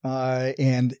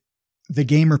 And the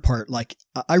gamer part, like,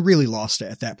 I really lost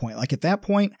it at that point. Like, at that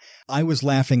point, I was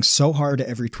laughing so hard at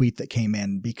every tweet that came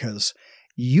in because,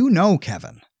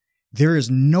 Kevin, there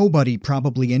is nobody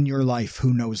probably in your life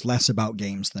who knows less about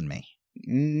games than me.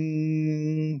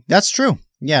 That's true.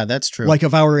 Yeah, that's true. Like,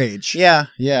 of our age. Yeah,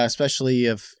 especially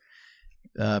of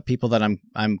people that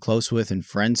I'm close with and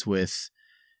friends with.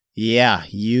 Yeah,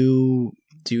 you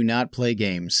do not play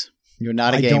games. You're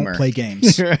not a gamer. I don't play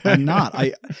games. I'm not.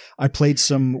 I played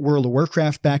some World of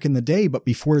Warcraft back in the day, but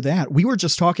before that, we were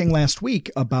just talking last week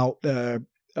about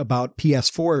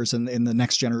PS4s and the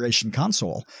next generation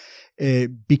console,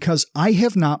 because I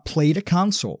have not played a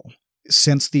console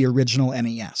since the original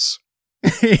NES.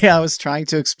 Yeah, I was trying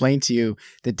to explain to you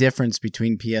the difference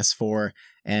between PS4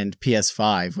 and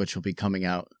PS5, which will be coming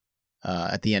out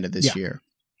at the end of this year.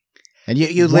 And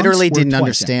you literally didn't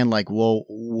understand, like, well,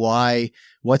 why,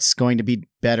 what's going to be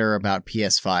better about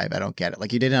PS5? I don't get it.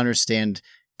 Like, you didn't understand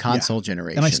console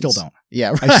generations. And I still don't. Yeah,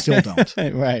 right. I still don't.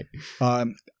 Right.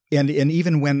 And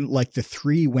even when, like, the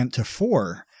 3 went to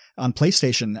 4 on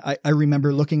PlayStation, I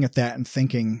remember looking at that and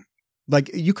thinking,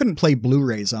 like, you couldn't play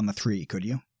Blu-rays on the 3, could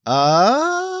you?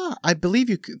 I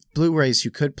believe Blu-rays you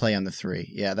could play on the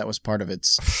 3. Yeah, that was part of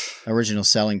its original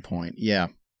selling point. Yeah.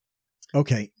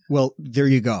 Okay. Well, there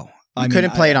you go. You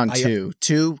couldn't play it on 2.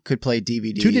 2 could play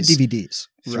DVDs. 2 did DVDs.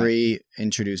 3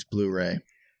 introduced Blu-ray.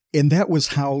 And that was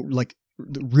how, like,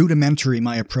 rudimentary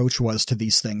my approach was to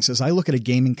these things. As I look at a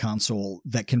gaming console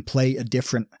that can play a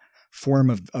different form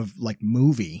of like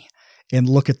movie, and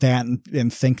look at that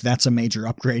and think that's a major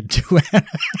upgrade to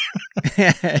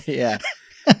it. Yeah.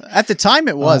 At the time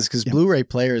it was, because Blu-ray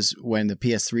players, when the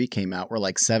PS3 came out, were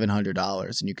like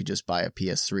 $700, and you could just buy a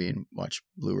PS3 and watch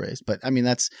Blu-rays. But I mean,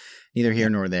 that's neither here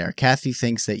nor there. Cathy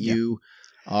thinks that you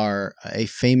are a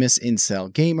famous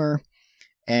incel gamer.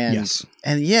 And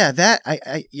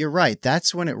you're right.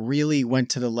 That's when it really went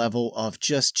to the level of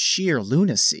just sheer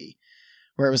lunacy,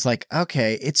 where it was like,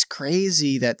 okay, it's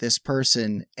crazy that this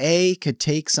person, A, could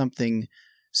take something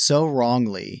so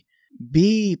wrongly,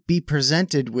 B, be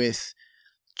presented with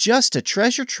just a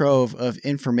treasure trove of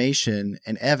information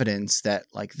and evidence that,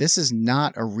 like, this is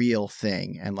not a real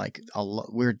thing. And like,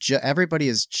 everybody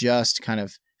is just kind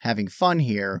of having fun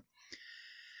here.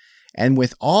 And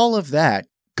with all of that,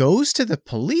 goes to the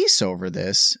police over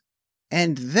this,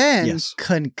 and then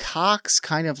concocts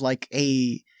kind of like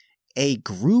a a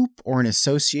group or an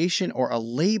association or a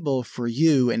label for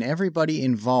you and everybody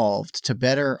involved to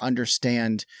better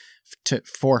understand,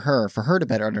 for her to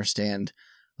better understand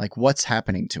like what's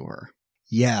happening to her.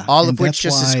 Yeah. All of which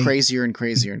just is crazier and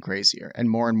crazier and crazier and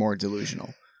more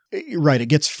delusional. Right. It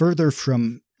gets further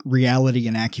from reality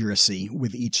and accuracy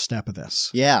with each step of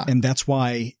this. Yeah. And that's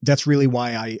really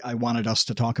why I wanted us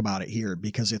to talk about it here,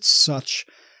 because it's such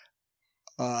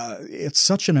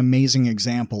an amazing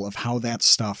example of how that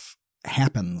stuff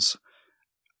happens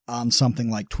on something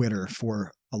like Twitter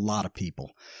for a lot of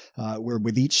people, where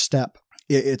with each step,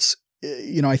 it's,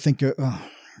 I think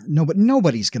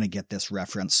nobody's going to get this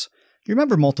reference. You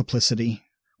remember Multiplicity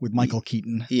with Michael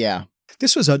Keaton? Yeah.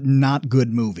 This was a not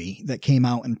good movie that came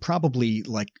out in probably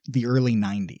like the early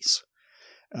 90s.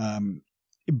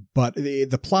 But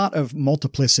the plot of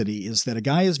Multiplicity is that a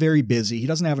guy is very busy. He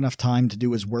doesn't have enough time to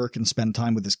do his work and spend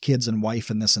time with his kids and wife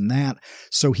and this and that.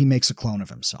 So he makes a clone of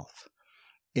himself.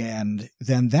 And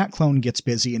then that clone gets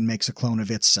busy and makes a clone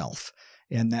of itself.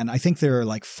 And then I think there are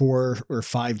like 4 or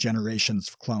 5 generations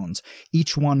of clones,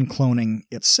 each one cloning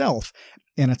itself.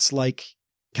 And it's like,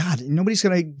 God, nobody's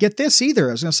going to get this either.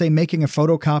 I was going to say making a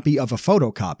photocopy of a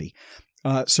photocopy.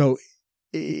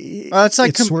 It's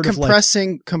like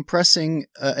compressing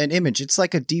an image. It's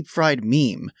like a deep fried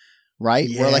meme, right?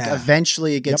 Yeah. Where like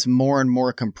eventually it gets more and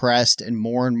more compressed and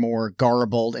more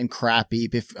garbled and crappy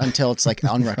until it's like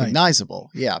unrecognizable.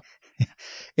 Right. Yeah.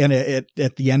 And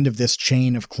at the end of this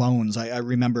chain of clones, I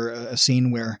remember a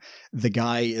scene where the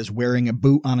guy is wearing a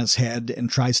boot on his head and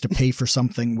tries to pay for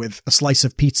something with a slice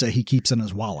of pizza he keeps in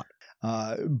his wallet.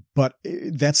 But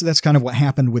that's kind of what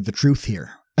happened with the truth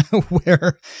here,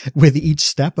 where with each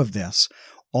step of this,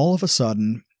 all of a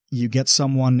sudden you get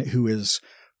someone who is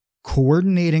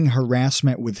coordinating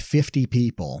harassment with 50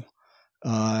 people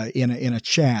in a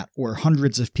chat or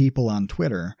hundreds of people on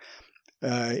Twitter,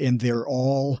 and they're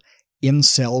all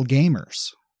incel gamers.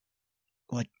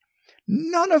 Like,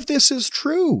 none of this is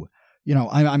true.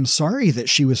 I'm sorry that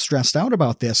she was stressed out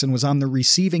about this and was on the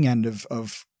receiving end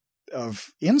of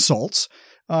insults,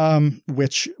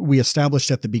 which we established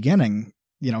at the beginning.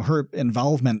 Her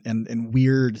involvement and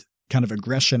weird kind of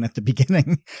aggression at the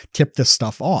beginning tipped this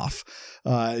stuff off.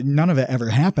 None of it ever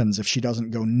happens if she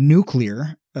doesn't go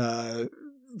nuclear at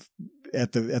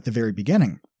the very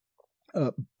beginning.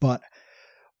 But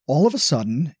all of a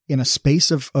sudden, in a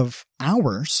space of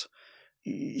hours,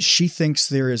 she thinks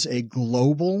there is a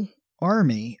global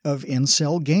army of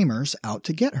incel gamers out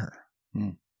to get her.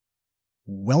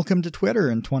 Welcome to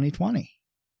Twitter in 2020.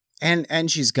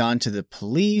 And she's gone to the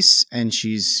police and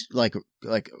she's like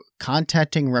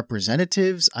contacting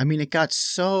representatives. I mean, it got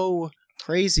so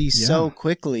crazy so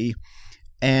quickly.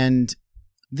 And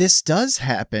this does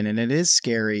happen and it is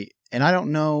scary. And I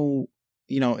don't know,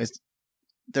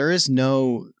 there is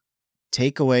no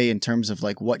takeaway in terms of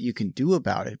like what you can do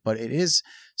about it, but it is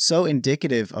so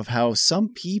indicative of how some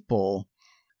people,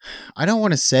 I don't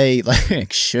want to say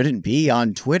like shouldn't be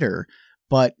on Twitter,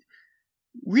 but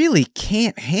really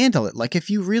can't handle it. Like if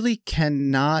you really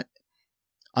cannot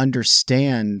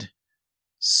understand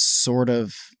sort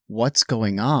of what's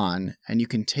going on and you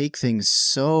can take things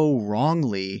so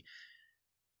wrongly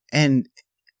and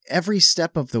every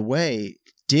step of the way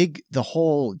dig the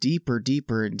hole deeper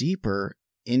and deeper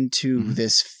into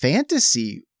this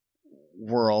fantasy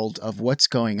world of what's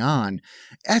going on.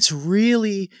 That's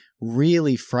really,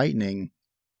 really frightening.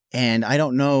 And I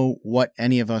don't know what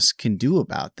any of us can do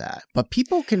about that. But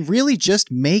people can really just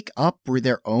make up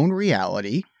their own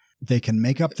reality. They can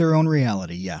make up their own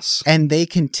reality, yes. And they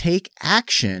can take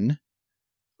action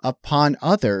upon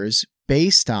others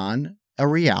based on a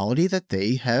reality that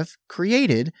they have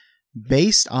created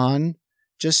based on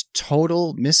just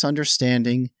total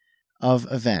misunderstanding of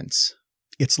events.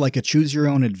 It's like a choose your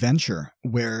own adventure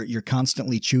where you're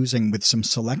constantly choosing with some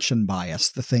selection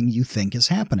bias the thing you think is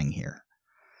happening here.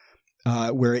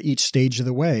 Where at each stage of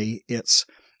the way, it's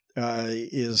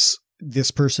is this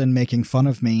person making fun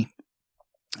of me?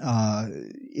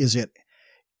 Is it?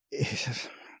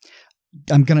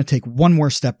 I'm going to take one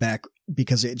more step back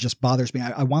because it just bothers me.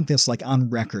 I want this like on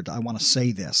record. I want to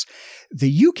say this.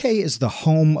 The UK is the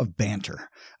home of banter.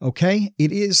 Okay,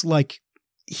 it is like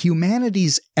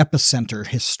humanity's epicenter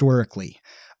historically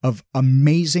of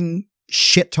amazing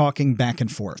shit talking back and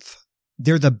forth.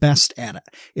 They're the best at it.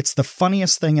 It's the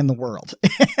funniest thing in the world.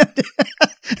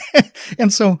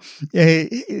 And so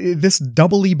this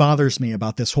doubly bothers me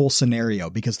about this whole scenario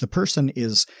because the person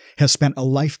has spent a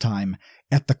lifetime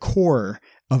at the core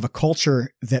of a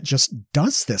culture that just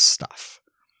does this stuff.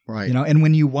 Right. You know, and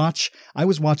when you watch, I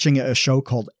was watching a show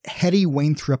called Hetty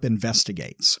Wainthropp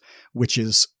Investigates, which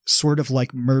is sort of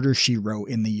like Murder, She Wrote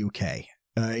in the UK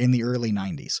in the early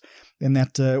 90s. And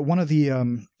that one of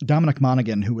the Dominic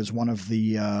Monaghan, who was one of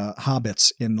the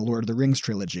hobbits in the Lord of the Rings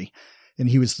trilogy, and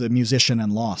he was the musician in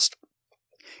Lost.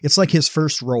 It's like his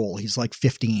first role. He's like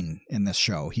 15 in this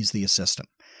show. He's the assistant.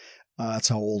 That's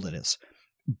how old it is.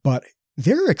 But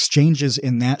there are exchanges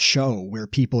in that show where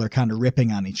people are kind of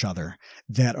ripping on each other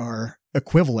that are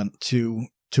equivalent to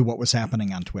what was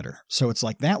happening on Twitter. So it's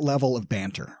like that level of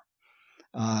banter.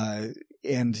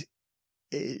 And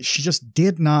she just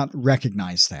did not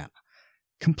recognize that.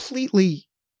 Completely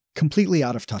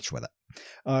out of touch with it.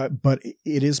 But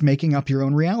it is making up your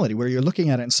own reality where you're looking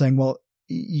at it and saying, well,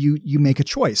 you make a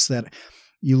choice that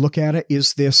you look at it.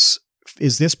 Is this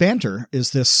banter?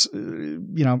 Is this,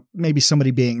 maybe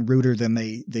somebody being ruder than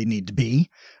they need to be,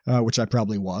 which I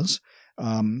probably was.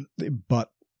 But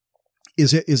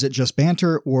is it just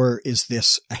banter, or is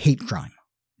this a hate crime?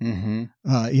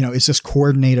 Mm-hmm. Is this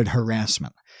coordinated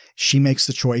harassment? She makes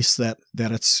the choice that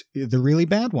it's the really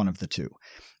bad one of the two.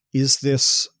 Is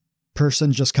this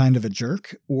person just kind of a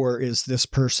jerk, or is this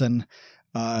person,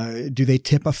 do they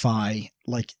typify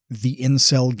like the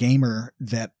incel gamer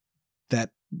that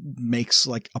makes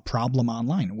like a problem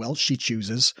online? Well, she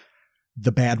chooses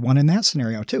the bad one in that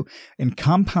scenario too. And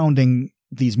compounding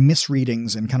these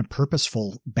misreadings and kind of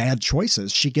purposeful bad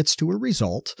choices, she gets to a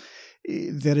result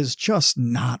that is just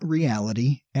not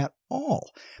reality at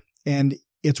all. And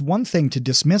it's one thing to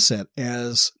dismiss it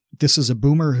as this is a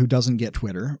boomer who doesn't get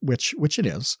Twitter, which it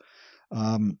is.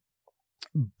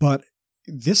 But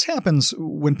this happens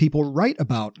when people write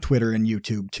about Twitter and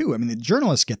YouTube too. I mean, the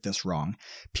journalists get this wrong.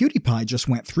 PewDiePie just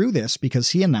went through this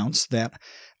because he announced that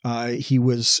he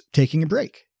was taking a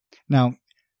break. Now,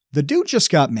 the dude just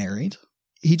got married.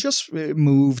 He just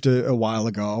moved a while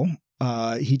ago.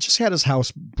 He just had his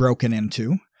house broken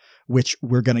into, which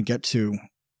we're going to get to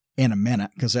in a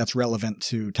minute because that's relevant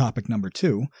to topic number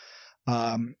 2.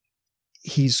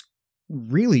 He's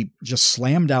really just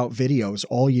slammed out videos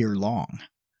all year long.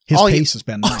 His pace has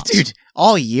been nuts. Dude,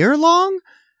 all year long?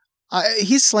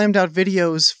 He's slammed out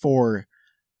videos for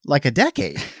like a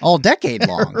decade, all decade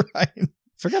long. Right.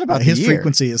 Forgot about his year.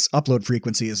 upload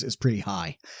frequency is pretty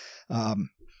high.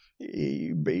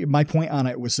 My point on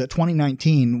it was that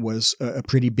 2019 was a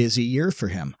pretty busy year for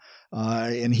him,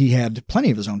 and he had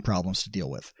plenty of his own problems to deal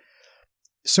with.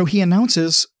 So he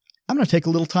announces, I'm going to take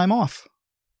a little time off.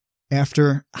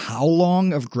 After how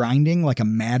long of grinding like a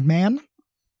madman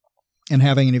and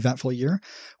having an eventful year?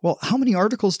 Well, how many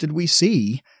articles did we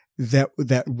see that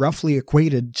roughly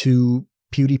equated to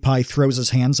PewDiePie throws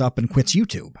his hands up and quits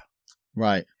YouTube?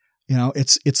 Right.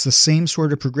 It's the same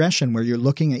sort of progression where you're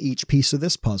looking at each piece of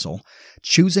this puzzle,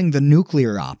 choosing the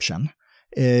nuclear option,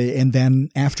 and then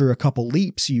after a couple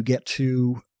leaps, you get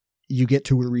to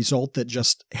a result that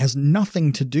just has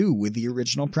nothing to do with the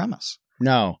original premise.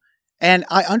 No. And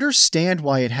I understand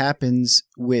why it happens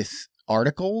with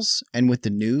articles and with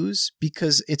the news,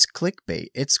 because it's clickbait.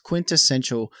 It's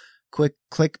quintessential quick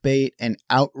clickbait and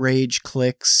outrage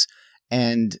clicks.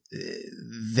 And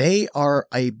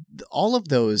all of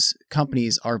those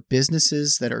companies are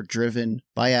businesses that are driven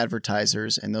by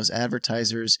advertisers, and those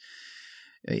advertisers,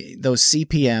 those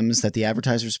CPMs that the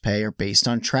advertisers pay are based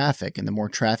on traffic, and the more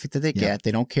traffic that they get,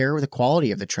 they don't care the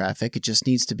quality of the traffic. It just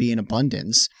needs to be in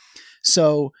abundance.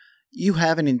 So you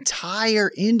have an entire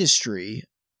industry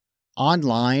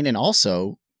online and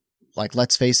also, like,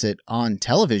 let's face it, on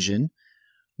television,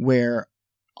 where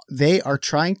they are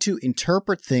trying to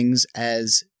interpret things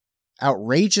as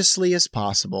outrageously as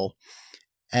possible,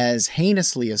 as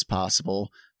heinously as possible,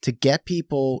 to get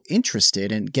people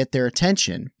interested and get their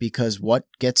attention. Because what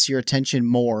gets your attention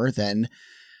more than,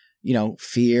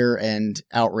 fear and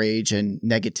outrage and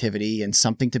negativity and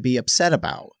something to be upset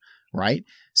about, right?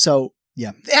 So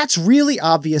yeah, that's really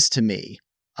obvious to me.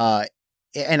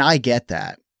 And I get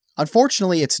that.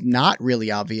 Unfortunately, it's not really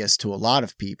obvious to a lot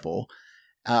of people.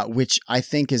 Which I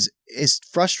think is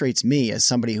frustrates me as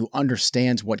somebody who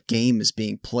understands what game is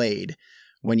being played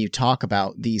when you talk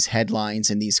about these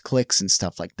headlines and these clicks and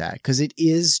stuff like that, because it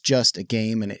is just a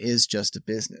game and it is just a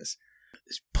business.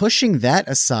 Pushing that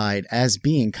aside as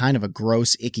being kind of a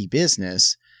gross, icky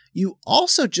business, you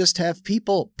also just have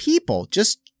people,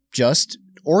 just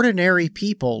ordinary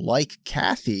people like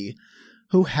Cathy,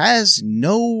 who has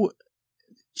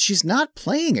she's not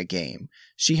playing a game.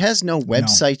 She has no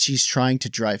website she's trying to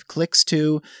drive clicks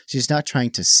to. She's not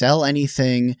trying to sell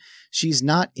anything. She's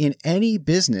not in any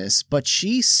business, but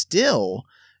she still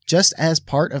just as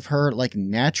part of her like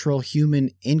natural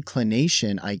human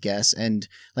inclination, I guess, and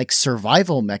like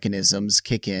survival mechanisms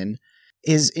kick in,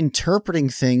 is interpreting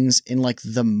things in like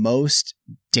the most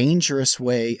dangerous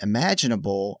way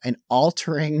imaginable and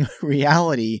altering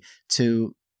reality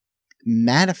to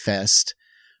manifest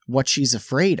what she's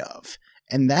afraid of.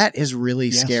 And that is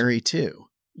really scary too.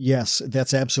 Yes,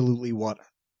 that's absolutely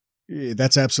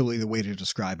the way to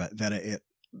describe it. That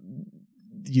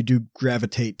you do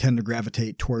tend to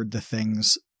gravitate toward the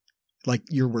things like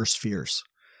your worst fears,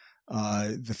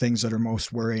 the things that are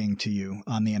most worrying to you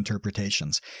on the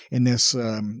interpretations. In this,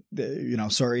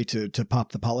 sorry to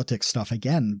pop the politics stuff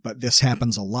again, but this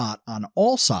happens a lot on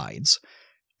all sides.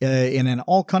 And in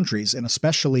all countries, and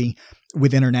especially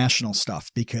with international stuff,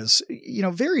 because,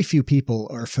 very few people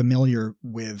are familiar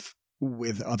with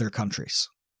other countries,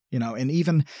 and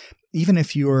even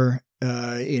if you're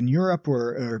in Europe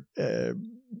or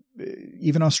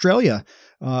even Australia,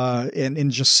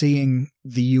 and just seeing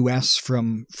the U.S.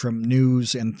 from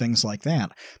news and things like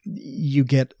that, you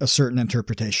get a certain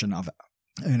interpretation of it.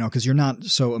 Because you're not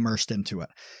so immersed into it.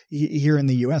 Here in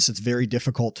the U.S., it's very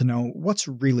difficult to know what's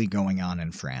really going on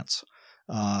in France.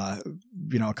 A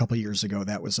couple of years ago,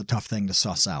 that was a tough thing to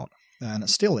suss out, and it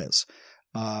still is.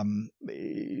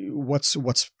 What's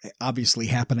obviously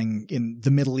happening in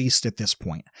the Middle East at this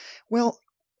point? Well,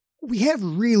 we have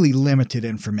really limited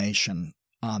information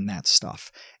on that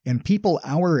stuff, and people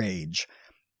our age,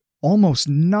 almost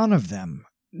none of them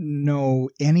know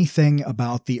anything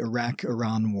about the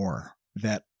Iraq-Iran war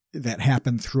that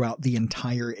happened throughout the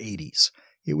entire 80s.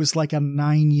 It was like a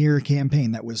 9-year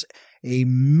campaign that was a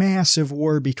massive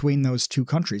war between those two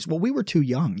countries. Well, we were too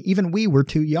young. Even we were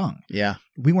too young. Yeah.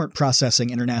 We weren't processing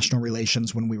international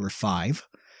relations when we were 5.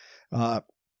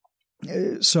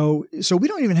 So we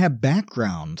don't even have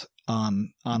background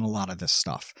on a lot of this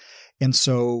stuff. And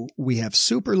so we have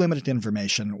super limited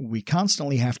information. We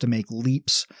constantly have to make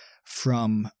leaps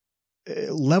from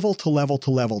level to level to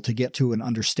level to get to an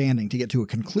understanding, to get to a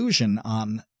conclusion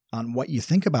on what you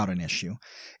think about an issue.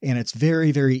 And it's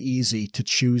very, very easy to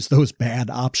choose those bad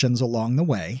options along the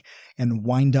way and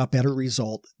wind up at a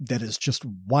result that is just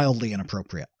wildly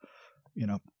inappropriate,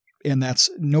 and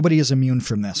nobody is immune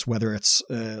from this, whether it's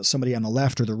somebody on the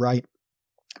left or the right,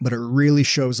 but it really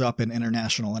shows up in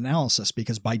international analysis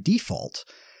because by default,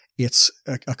 it's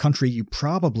a country you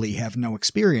probably have no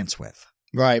experience with.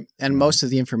 Right. And most of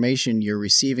the information you're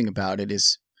receiving about it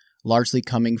is largely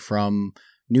coming from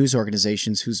news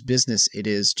organizations whose business it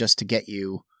is just to get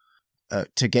you,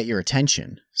 to get your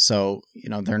attention. So,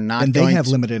 they're not and they have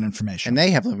limited information. And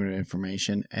they have limited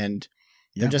information. And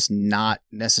they're just not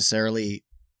necessarily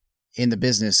in the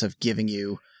business of giving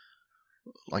you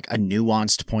like a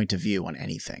nuanced point of view on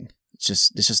anything. It's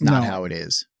just not how it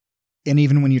is. And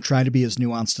even when you try to be as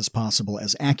nuanced as possible,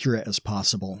 as accurate as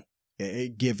possible,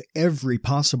 give every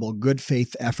possible good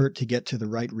faith effort to get to the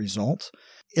right result,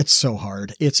 it's so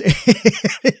hard. It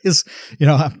is,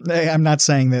 I'm not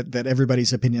saying that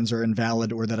everybody's opinions are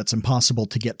invalid or that it's impossible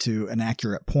to get to an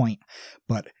accurate point,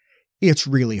 but it's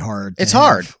really hard. It's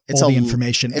hard. It's all the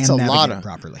information and navigate it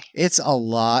properly. It's a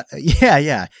lot.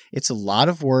 Yeah. It's a lot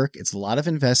of work. It's a lot of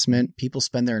investment. People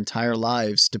spend their entire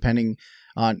lives, depending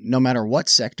on no matter what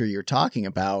sector you're talking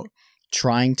about,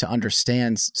 trying to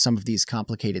understand some of these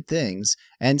complicated things,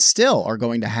 and still are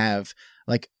going to have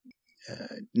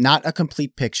not a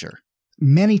complete picture.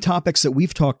 Many topics that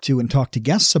we've talked to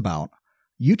guests about,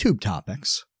 YouTube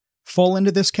topics, fall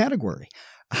into this category.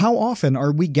 How often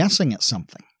are we guessing at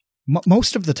something?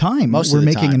 Most of the time, we're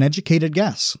making an educated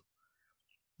guess.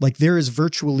 Like there is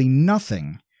virtually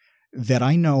nothing that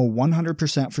I know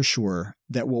 100% for sure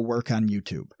that will work on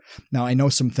YouTube. Now, I know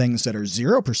some things that are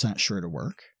 0% sure to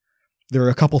work. There are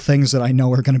a couple things that I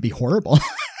know are going to be horrible.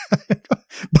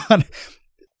 But,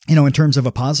 in terms of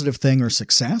a positive thing or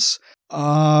success,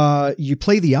 you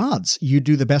play the odds. You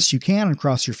do the best you can and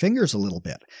cross your fingers a little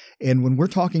bit. And when we're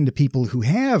talking to people who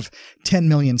have 10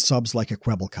 million subs like a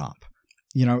Kwebbelkop,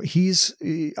 he's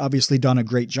obviously done a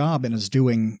great job and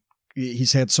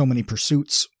he's had so many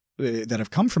pursuits that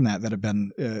have come from that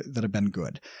have been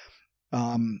good.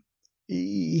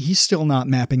 He's still not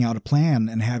mapping out a plan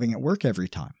and having it work every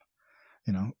time.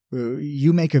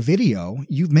 You make a video,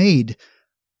 you've made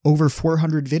over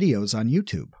 400 videos on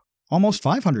YouTube, almost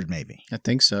 500 maybe. I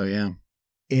think so, yeah.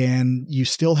 And you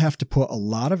still have to put a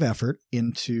lot of effort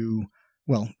into,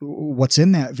 what's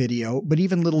in that video, but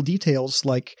even little details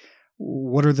like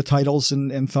what are the titles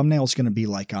and thumbnails going to be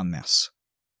like on this?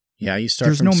 Yeah, you start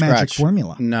There's from no scratch. magic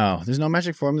formula. No, there's no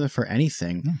magic formula for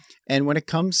anything. Yeah. And when it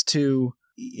comes to,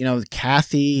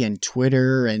 Cathy and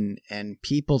Twitter and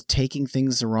people taking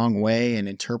things the wrong way and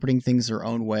interpreting things their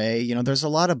own way. There's a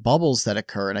lot of bubbles that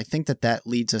occur. And I think that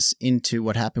leads us into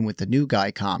what happened with the New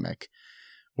Guy comic,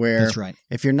 where that's right.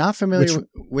 If you're not familiar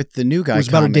with the New Guy comic. It was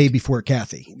about a day before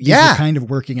Cathy. These were kind of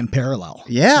working in parallel.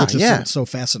 Yeah. Which is so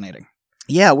fascinating.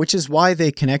 Yeah, which is why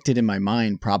they connected in my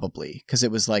mind, probably, because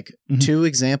it was like two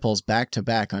examples back to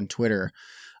back on Twitter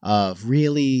of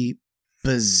really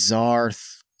bizarre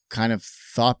kind of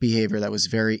thought behavior that was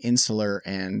very insular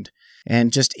and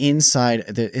just inside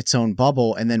its own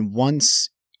bubble. And then once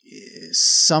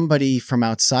somebody from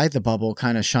outside the bubble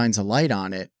kind of shines a light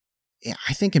on it,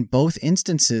 I think in both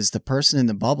instances, the person in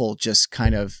the bubble just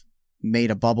kind of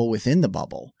made a bubble within the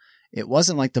bubble. It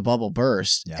wasn't like the bubble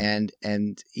burst and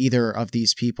either of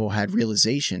these people had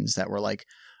realizations that were like,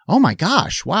 oh my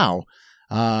gosh, wow.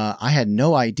 I had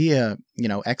no idea,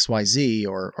 XYZ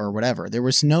or whatever. There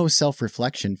was no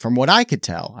self-reflection from what I could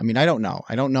tell. I mean, I don't know.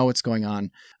 I don't know what's going on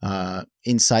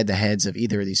inside the heads of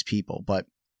either of these people. But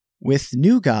with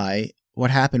New Guy,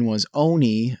 what happened was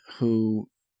Oni, who,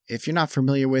 if you're not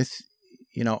familiar with,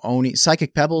 Oni,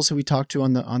 Psychic Pebbles, who we talked to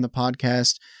on the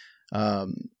podcast,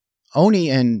 Oni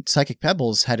and Psychic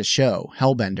Pebbles had a show,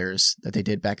 Hellbenders, that they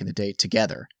did back in the day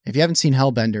together. If you haven't seen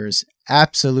Hellbenders,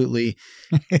 absolutely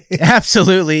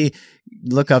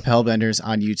look up Hellbenders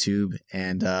on YouTube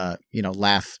and,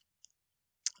 laugh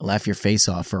your face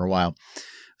off for a while.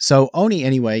 So Oni,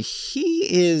 anyway, he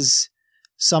is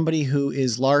somebody who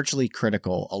is largely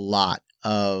critical a lot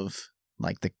of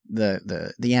like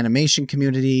the animation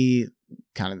community,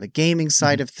 kind of the gaming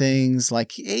side of things.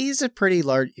 Like he's a pretty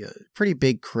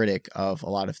big critic of a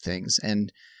lot of things,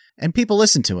 and people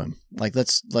listen to him. Like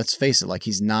let's face it, like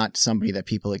he's not somebody that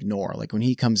people ignore. Like when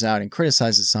he comes out and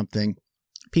criticizes something,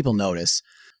 people notice.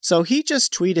 So he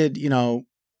just tweeted,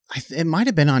 it might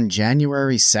have been on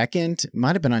January 2nd, it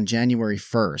might have been on January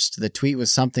 1st. The tweet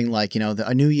was something like,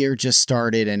 a new year just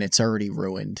started and it's already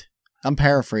ruined. I'm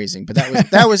paraphrasing, but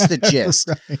that was the gist.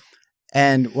 Right.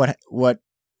 And what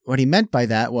he meant by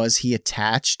that was he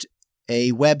attached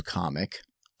a webcomic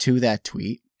to that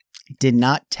tweet, did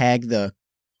not tag the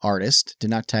artist,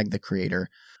 did not tag the creator.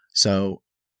 So,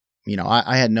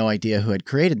 I had no idea who had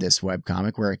created this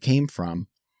webcomic, where it came from.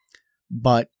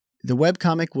 But the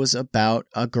webcomic was about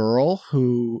a girl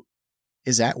who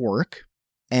is at work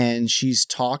and she's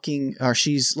looking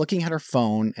at her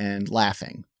phone and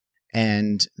laughing.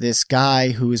 And this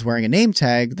guy who is wearing a name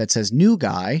tag that says New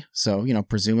Guy, so,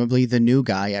 presumably the new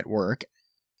guy at work,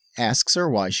 asks her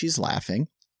why she's laughing.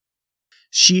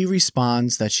 She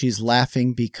responds that she's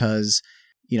laughing because,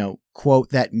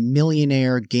 quote, that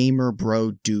millionaire gamer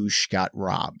bro douche got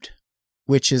robbed,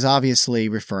 which is obviously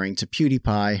referring to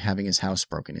PewDiePie having his house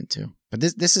broken into. But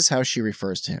this is how she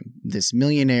refers to him. This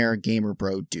millionaire gamer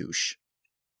bro douche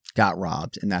got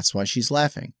robbed, and that's why she's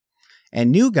laughing. And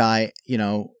New Guy,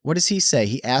 what does he say?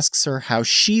 He asks her how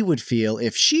she would feel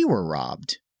if she were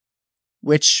robbed,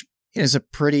 which is a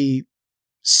pretty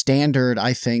standard,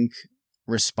 I think,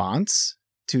 response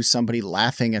to somebody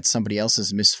laughing at somebody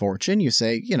else's misfortune. You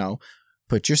say,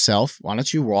 put yourself, why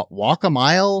don't you walk a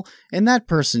mile in that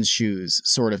person's shoes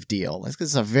sort of deal.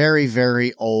 It's a very,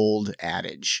 very old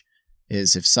adage,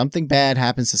 is if something bad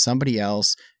happens to somebody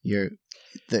else,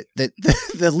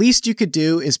 the least you could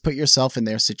do is put yourself in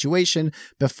their situation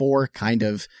before kind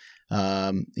of,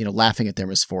 laughing at their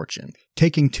misfortune.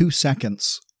 Taking 2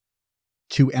 seconds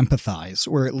to empathize,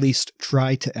 or at least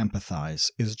try to empathize,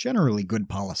 is generally good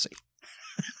policy.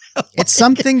 It's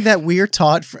something that we're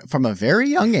taught from a very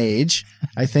young age.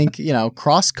 I think,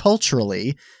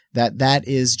 cross-culturally, that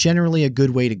is generally a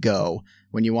good way to go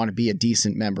when you want to be a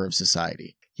decent member of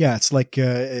society. Yeah, it's like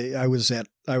I was at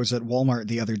Walmart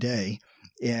the other day.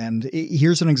 And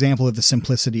here's an example of the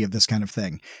simplicity of this kind of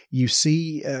thing. You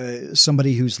see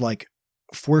somebody who's like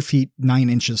 4 feet 9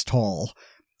 inches tall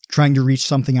trying to reach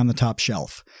something on the top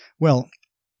shelf. Well,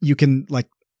 you can like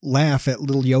laugh at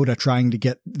little Yoda trying to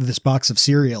get this box of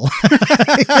cereal.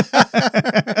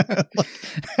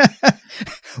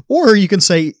 Or you can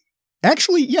say,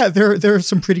 actually, yeah, there are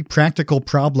some pretty practical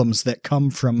problems that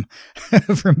come from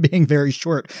being very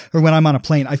short. Or when I'm on a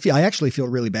plane, I actually feel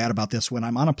really bad about this. When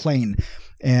I'm on a plane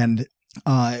and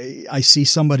I see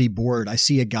somebody bored, I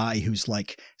see a guy who's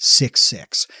like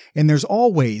 6'6", and there's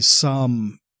always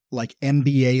some like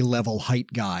NBA level height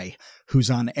guy who's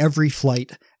on every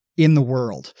flight in the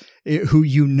world,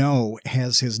 who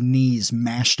has his knees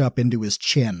mashed up into his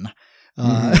chin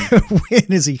in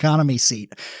his economy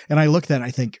seat. And I looked at it and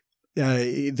I think,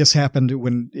 this happened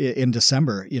when in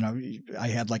December, I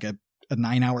had like a a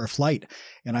 9-hour flight.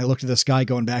 And I looked at this guy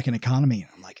going back in economy,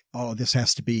 and I'm like, oh, this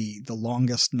has to be the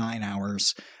longest 9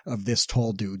 hours of this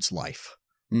tall dude's life.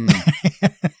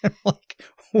 Like,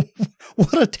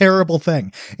 what a terrible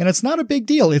thing. And it's not a big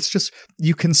deal. It's just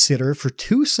you consider for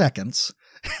 2 seconds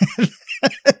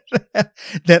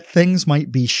that things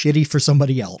might be shitty for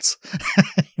somebody else.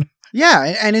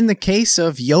 Yeah, and in the case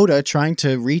of Yoda trying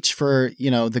to reach for,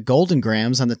 the golden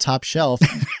grams on the top shelf,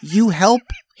 you help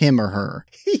him or her.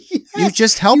 Yes, you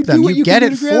just help them. You get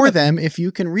it for them if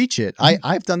you can reach it.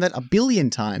 I've done that 1 billion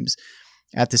times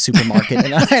at the supermarket,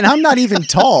 and I'm not even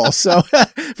tall. So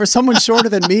for someone shorter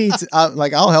than me,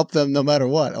 I'll help them no matter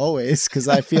what, always, because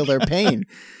I feel their pain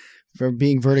for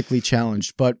being vertically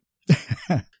challenged. But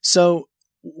so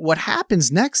what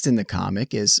happens next in the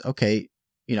comic is, okay,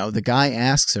 new guy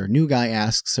asks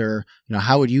her,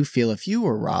 how would you feel if you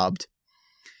were robbed?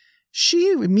 She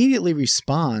immediately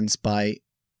responds by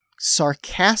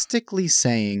sarcastically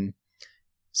saying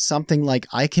something like,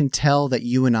 I can tell that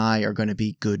you and I are going to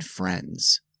be good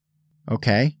friends.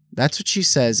 Okay? That's what she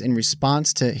says in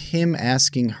response to him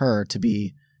asking her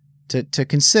to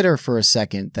consider for a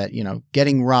second that,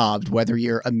 getting robbed, whether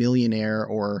you're a millionaire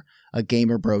or a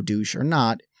gamer bro douche or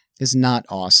not, is not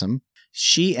awesome.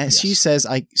 She says,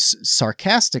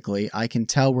 sarcastically, I can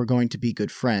tell we're going to be good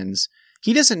friends.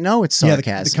 He doesn't know it's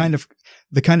sarcasm. Yeah,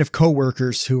 the kind of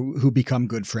coworkers who become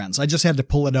good friends. I just had to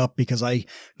pull it up because I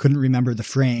couldn't remember the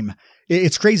frame.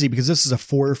 It's crazy because this is a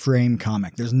 4-frame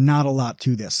comic. There's not a lot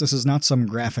to this. This is not some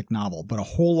graphic novel, but a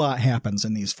whole lot happens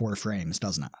in these 4 frames,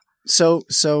 doesn't it? So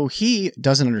he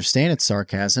doesn't understand it's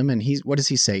sarcasm, and what does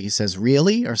he say? He says,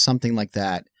 really? Or something like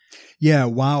that. Yeah,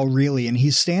 wow, really. And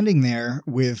he's standing there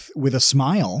with a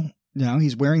smile.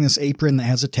 He's wearing this apron that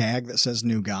has a tag that says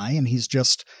new guy, and he's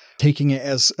just taking it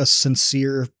as a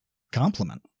sincere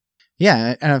compliment.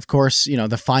 Yeah, and of course,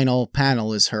 the final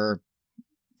panel is her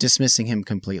dismissing him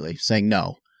completely, saying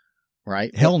no,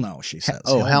 right? Hell no, she says.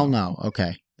 Hell no.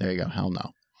 Okay, there you go. Hell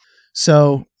no.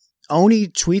 So Oni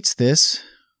tweets this,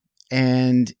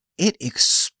 and it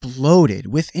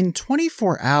exploded within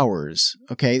 24 hours.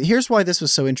 Okay, here's why this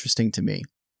was so interesting to me,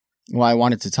 why I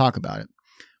wanted to talk about it.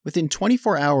 Within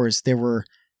 24 hours, there were,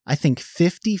 I think,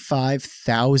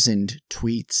 55,000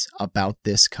 tweets about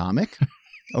this comic.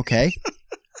 Okay?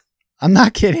 I'm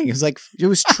not kidding. It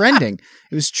was trending.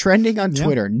 It was trending on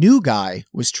Twitter. Yep. New Guy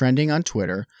was trending on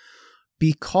Twitter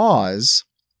because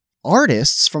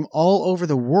artists from all over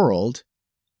the world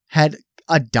had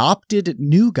adopted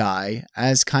New Guy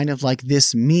as kind of like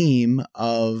this meme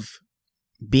of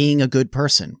being a good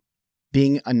person,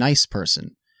 being a nice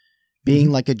person,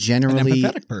 being like a generally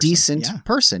decent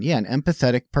person. Yeah, an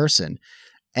empathetic person.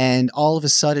 And all of a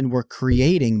sudden we're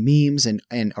creating memes and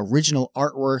original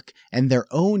artwork and their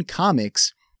own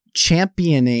comics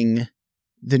championing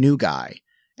the New Guy.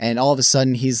 And all of a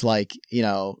sudden he's like,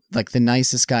 like the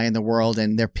nicest guy in the world.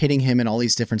 And they're pitting him in all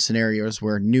these different scenarios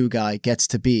where New Guy gets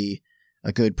to be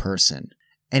a good person.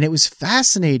 And it was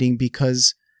fascinating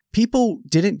because people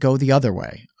didn't go the other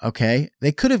way. Okay.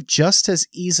 They could have just as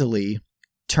easily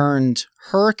turned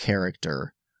her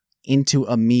character into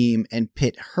a meme and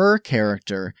pit her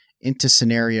character into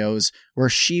scenarios where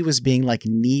she was being like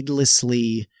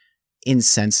needlessly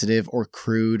insensitive or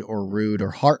crude or rude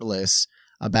or heartless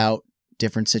about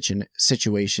different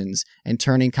situations and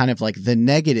turning kind of like the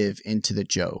negative into the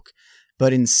joke.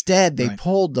 But instead they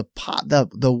pulled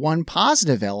the one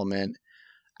positive element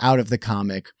out of the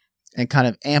comic and kind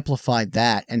of amplified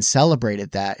that and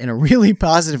celebrated that in a really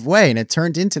positive way. And it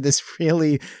turned into this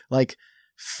really like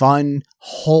fun,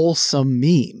 wholesome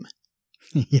meme.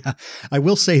 Yeah. I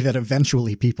will say that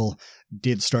eventually people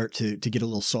did start to get a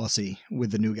little saucy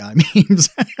with the New Guy memes.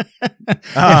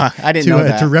 I didn't know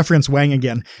that. To reference Wang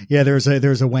again. Yeah,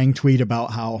 there's a Wang tweet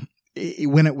about how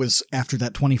when it was after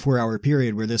that 24-hour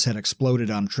period where this had exploded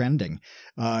on trending,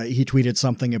 he tweeted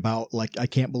something about like, I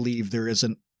can't believe there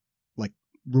isn't like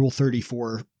Rule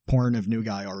 34 porn of New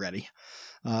Guy already.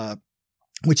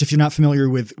 Which, if you're not familiar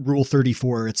with Rule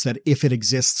 34, it's that if it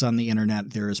exists on the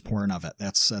internet, there is porn of it.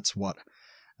 That's what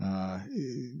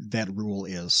that rule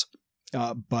is.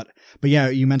 But yeah,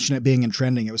 you mentioned it being in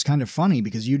trending. It was kind of funny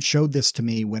because you'd showed this to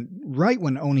me right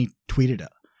when Oni tweeted it.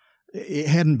 It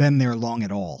hadn't been there long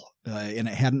at all, and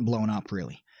it hadn't blown up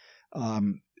really.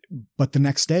 But the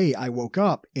next day, I woke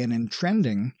up and in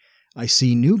trending, I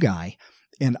see New Guy,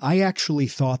 and I actually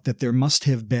thought that there must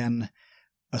have been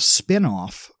a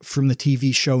spin-off from the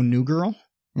TV show New Girl.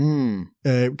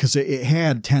 Because it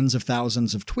had tens of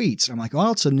thousands of tweets. I'm like,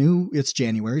 well, it's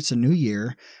January, it's a new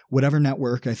year. Whatever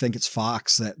network, I think it's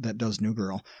Fox that does New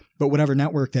Girl, but whatever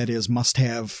network that is must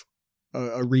have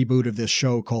a reboot of this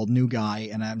show called New Guy,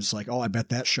 and I'm just like, oh, I bet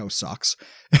that show sucks.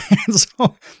 And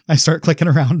so I start clicking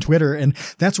around Twitter, and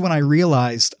that's when I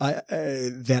realized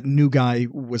that New Guy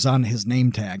was on his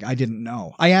name tag. I didn't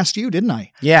know. I asked you, didn't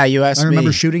I? Yeah, you asked me. I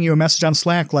remember shooting you a message on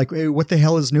Slack like, hey, what the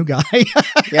hell is New Guy?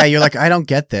 Yeah, you're like, I don't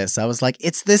get this. I was like,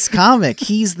 it's this comic.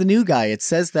 He's the new guy. It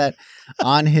says that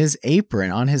on his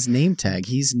apron, on his name tag,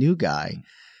 he's New Guy.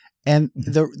 And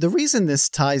the reason this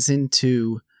ties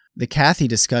into the Cathy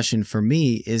discussion for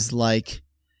me is like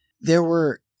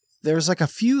there's like a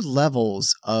few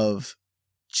levels of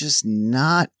just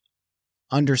not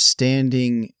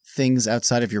understanding things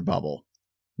outside of your bubble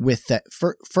with that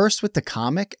first with the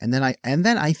comic, and then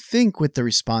I think with the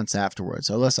response afterwards.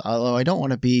 Although I don't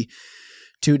want to be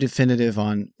too definitive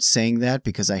on saying that,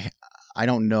 because I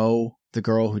don't know the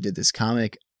girl who did this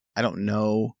comic. I don't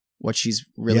know what she's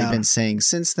really been saying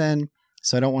since then.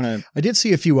 So I don't want to. I did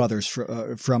see a few others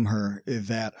from her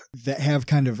that have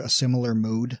kind of a similar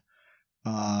mood.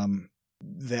 They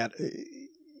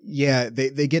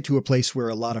get to a place where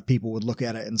a lot of people would look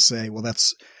at it and say, well,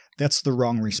 that's the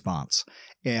wrong response.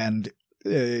 And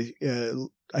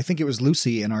I think it was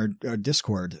Lucy in our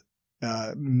Discord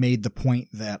made the point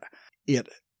that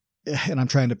and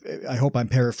I hope I'm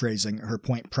paraphrasing her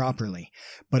point properly,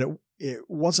 but it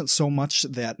wasn't so much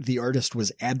that the artist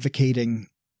was advocating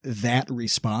that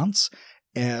response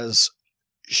as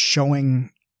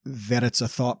showing that it's a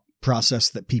thought process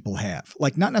that people have,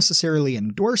 like not necessarily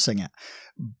endorsing it,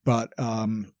 but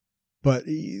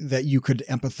that you could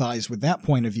empathize with that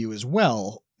point of view as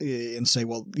well and say,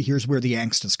 well, here's where the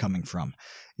angst is coming from.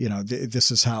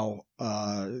 This is how,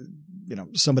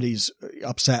 somebody's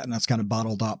upset and that's kind of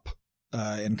bottled up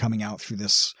and coming out through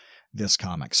this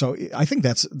comic. So I think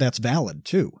that's valid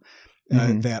too.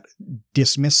 That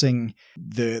dismissing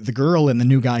the girl in the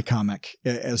New Guy comic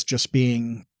as just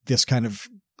being this kind of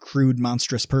crude,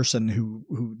 monstrous person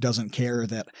who doesn't care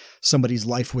that somebody's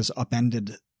life was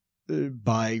upended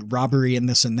by robbery and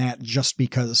this and that just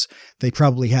because they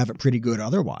probably have it pretty good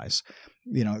otherwise.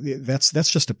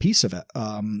 That's just a piece of it.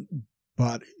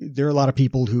 But there are a lot of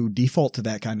people who default to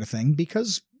that kind of thing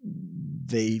because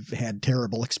they've had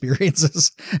terrible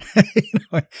experiences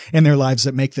in their lives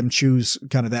that make them choose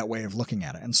kind of that way of looking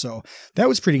at it. And so that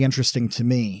was pretty interesting to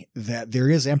me, that there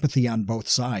is empathy on both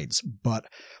sides, but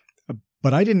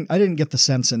I didn't get the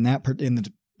sense in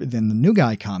the New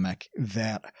Guy comic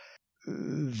that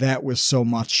was so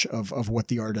much of what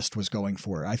the artist was going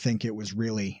for. I think it was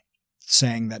really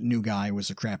saying that New Guy was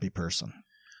a crappy person.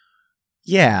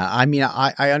 Yeah. I mean,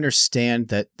 I understand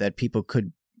that people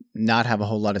could not have a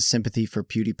whole lot of sympathy for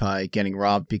PewDiePie getting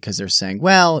robbed because they're saying,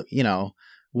 well,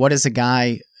 what is a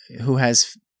guy who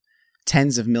has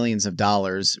tens of millions of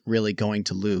dollars really going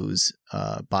to lose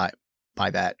by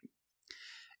that?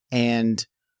 And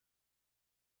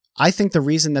I think the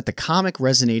reason that the comic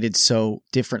resonated so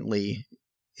differently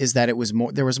is that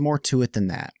there was more to it than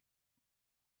that.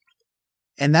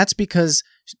 And that's because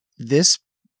this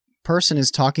person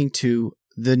is talking to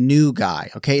the new guy.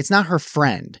 Okay. It's not her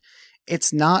friend.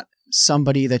 It's not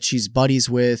somebody that she's buddies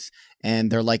with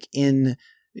and they're like she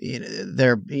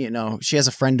has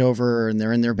a friend over and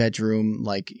they're in their bedroom,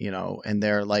 and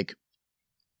they're like,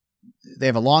 they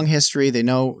have a long history. They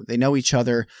know each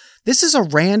other. This is a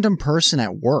random person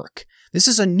at work. This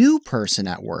is a new person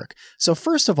at work. So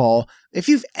first of all, if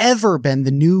you've ever been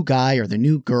the new guy or the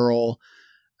new girl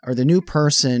or the new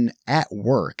person at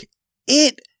work,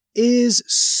 it is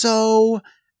so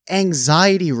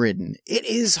anxiety ridden. It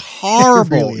is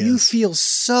horrible. It really is. You feel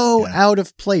so out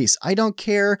of place. I don't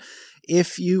care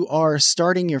if you are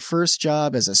starting your first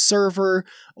job as a server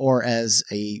or as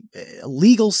a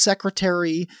legal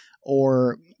secretary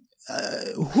or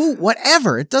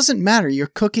whatever. It doesn't matter. You're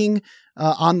cooking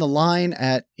on the line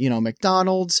at,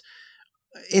 McDonald's.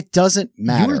 It doesn't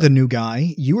matter. You were the new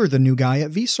guy. You were the new guy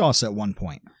at Vsauce at one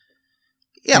point.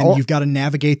 Yeah, and you've got to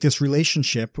navigate this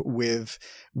relationship with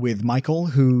Michael,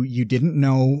 who you didn't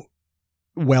know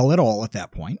well at all at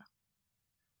that point.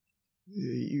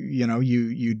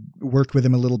 You worked with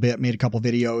him a little bit, made a couple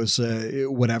videos,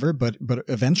 whatever, but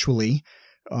eventually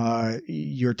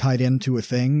you're tied into a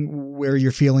thing where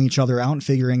you're feeling each other out and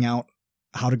figuring out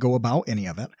how to go about any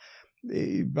of it.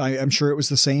 I'm sure it was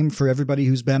the same for everybody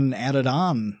who's been added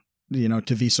on, to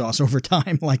Vsauce over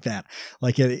time like that.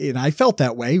 And I felt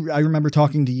that way. I remember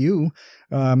talking to you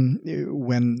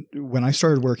when I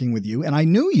started working with you, and I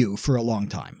knew you for a long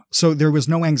time. So there was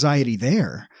no anxiety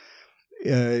there.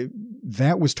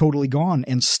 That was totally gone.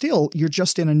 And still, you're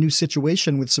just in a new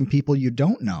situation with some people you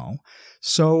don't know.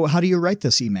 So how do you write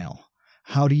this email?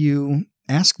 How do you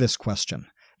ask this question?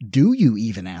 Do you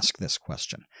even ask this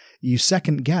question? You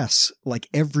second guess like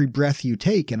every breath you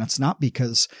take, and it's not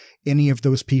because any of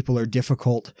those people are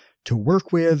difficult to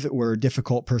work with or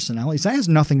difficult personalities. That has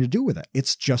nothing to do with it.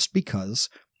 It's just because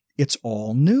it's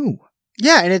all new.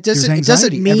 Yeah, and it doesn't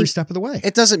mean every step of the way.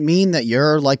 It doesn't mean that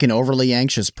you're like an overly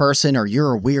anxious person or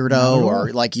you're a weirdo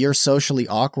or like you're socially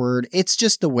awkward. It's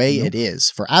just the way it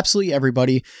is for absolutely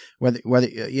everybody, whether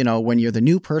when you're the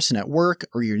new person at work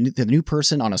or you're the new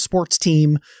person on a sports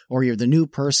team or you're the new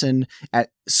person at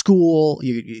school,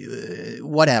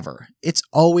 whatever. It's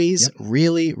always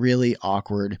really, really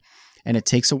awkward, and it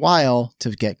takes a while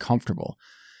to get comfortable.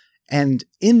 And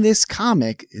in this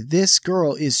comic, this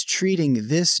girl is treating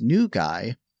this new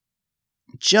guy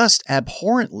just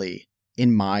abhorrently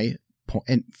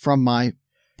from my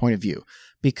point of view,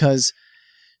 because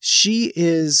she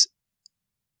is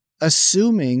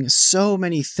assuming so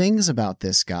many things about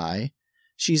this guy.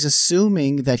 She's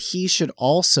assuming that he should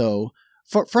also,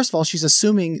 first of all, she's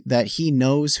assuming that he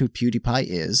knows who PewDiePie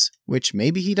is, which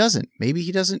maybe he doesn't. Maybe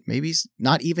he doesn't. Maybe he's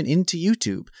not even into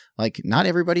YouTube. Like, not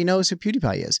everybody knows who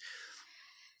PewDiePie is.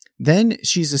 Then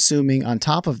she's assuming on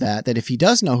top of that if he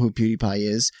does know who PewDiePie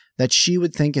is, that she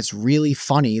would think it's really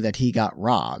funny that he got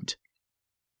robbed.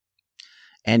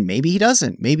 And maybe he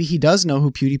doesn't. Maybe he does know who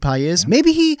PewDiePie is. Yeah.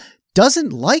 Maybe he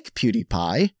doesn't like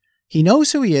PewDiePie. He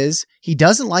knows who he is. He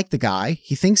doesn't like the guy.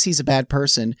 He thinks he's a bad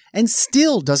person and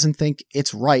still doesn't think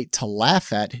it's right to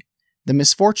laugh at the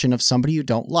misfortune of somebody you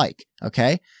don't like.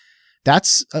 Okay?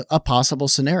 That's a possible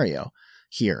scenario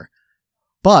here.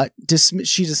 But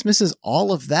she dismisses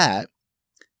all of that.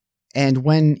 And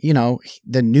when,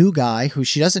 the new guy who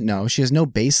she doesn't know, she has no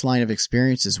baseline of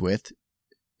experiences with,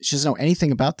 she doesn't know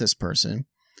anything about this person,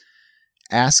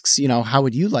 asks, how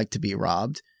would you like to be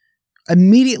robbed?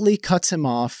 Immediately cuts him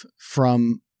off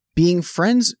from being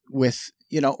friends with,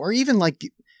 or even like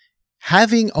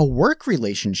having a work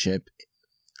relationship,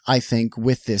 I think,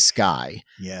 with this guy.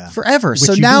 Yeah. Forever. Which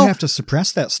so you now do have to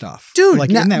suppress that stuff. Dude,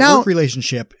 like in that work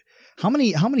relationship, how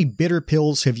many bitter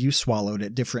pills have you swallowed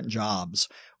at different jobs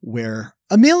where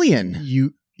 1 million?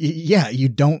 You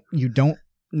don't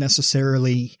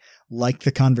necessarily like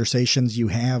the conversations you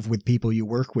have with people you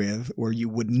work with, or you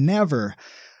would never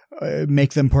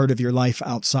make them part of your life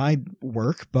outside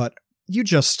work, but you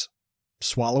just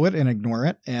swallow it and ignore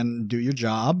it and do your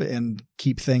job and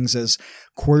keep things as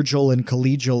cordial and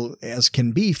collegial as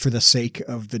can be for the sake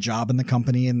of the job and the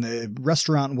company and the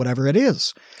restaurant, whatever it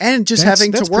is. And just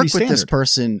having to work with this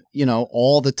person,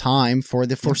 all the time for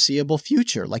the foreseeable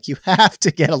future. Like, you have to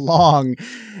get along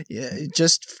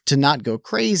just to not go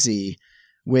crazy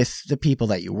with the people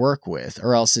that you work with,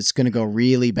 or else it's going to go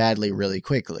really badly really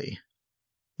quickly.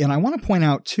 And I want to point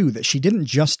out, too, that she didn't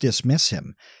just dismiss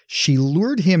him. She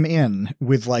lured him in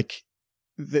with,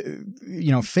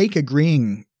 fake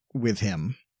agreeing with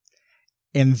him,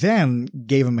 and then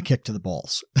gave him a kick to the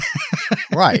balls.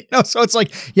 Right. So it's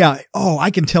like,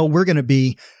 I can tell we're going to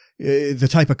be the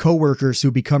type of coworkers who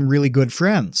become really good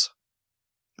friends.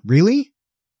 Really?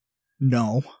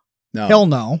 No. Hell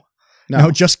no. No,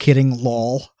 just kidding,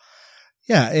 lol.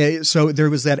 Yeah, so there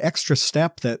was that extra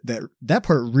step that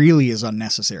part really is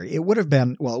unnecessary. It would have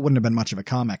been, it wouldn't have been much of a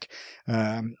comic.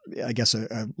 I guess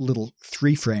a little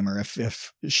 3-framer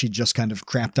if she just kind of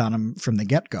crapped on him from the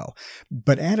get-go.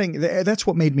 But that's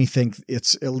what made me think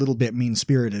it's a little bit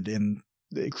mean-spirited in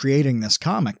creating this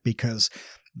comic, because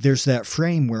there's that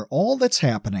frame where all that's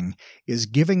happening is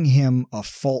giving him a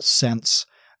false sense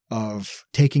of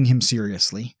taking him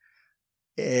seriously,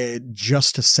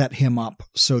 just to set him up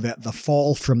so that the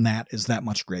fall from that is that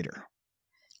much greater.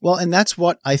 Well, and that's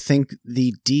what I think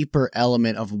the deeper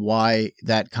element of why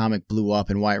that comic blew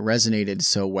up and why it resonated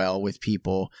so well with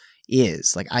people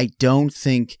is. Like, I don't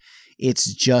think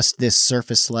it's just this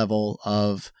surface level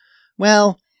of,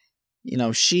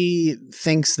 she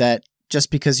thinks that just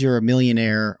because you're a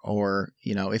millionaire or,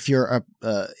 if you're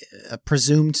a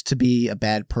presumed to be a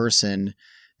bad person,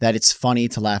 that it's funny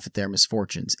to laugh at their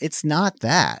misfortunes. It's not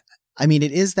that. I mean,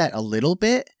 it is that a little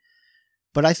bit,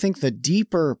 but I think the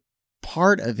deeper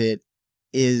part of it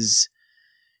is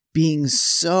being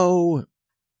so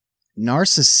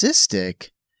narcissistic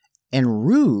and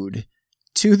rude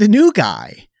to the new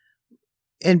guy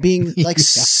and being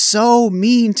so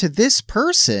mean to this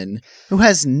person who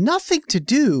has nothing to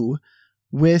do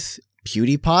with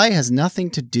PewDiePie, has nothing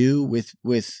to do with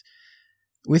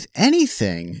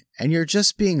anything, and you're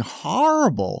just being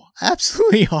horrible,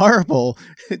 absolutely horrible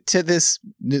to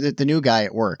the new guy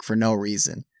at work for no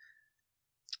reason.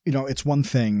 It's one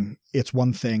thing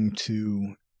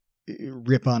to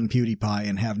rip on PewDiePie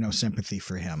and have no sympathy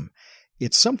for him.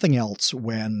 It's something else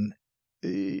when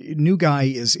New Guy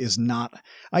is not.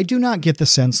 I do not get the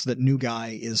sense that New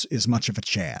Guy is much of a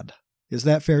Chad. Is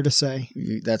that fair to say?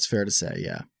 That's fair to say.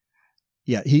 Yeah.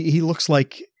 Yeah. He looks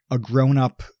like a grown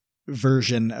up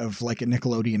version of like a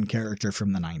Nickelodeon character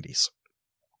from the 90s.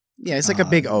 Yeah. It's like a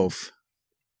big oaf.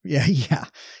 Yeah.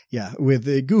 With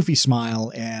a goofy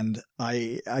smile. And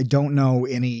I don't know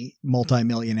any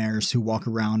multimillionaires who walk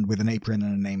around with an apron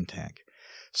and a name tag.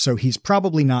 So he's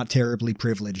probably not terribly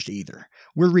privileged either.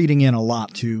 We're reading in a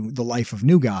lot to the life of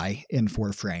New Guy in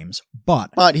 4 frames,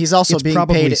 but he's also being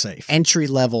paid safe. Entry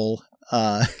level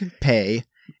pay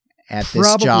at this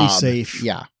probably job. Safe.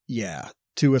 Yeah. Yeah.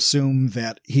 To assume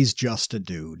that he's just a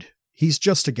dude. He's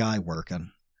just a guy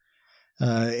working.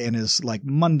 And is like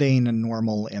mundane and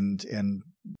normal, and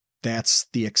that's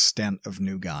the extent of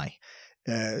New Guy.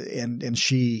 And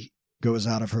she goes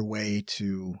out of her way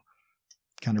to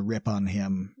kind of rip on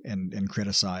him and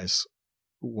criticize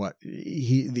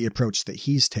the approach that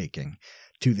he's taking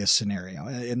to this scenario.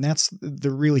 And that's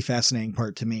the really fascinating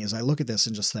part to me, is I look at this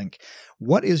and just think,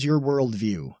 what is your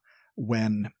worldview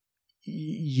when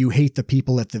you hate the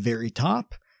people at the very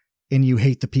top and you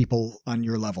hate the people on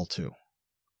your level too?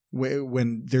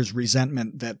 When there's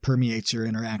resentment that permeates your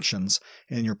interactions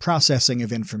and your processing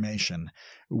of information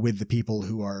with the people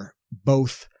who are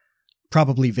both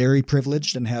probably very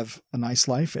privileged and have a nice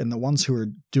life, and the ones who are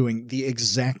doing the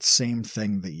exact same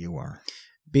thing that you are.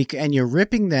 And you're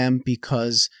ripping them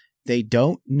because they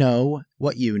don't know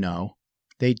what you know.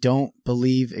 They don't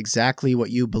believe exactly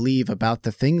what you believe about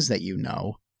the things that you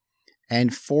know.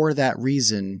 And for that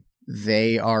reason,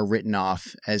 they are written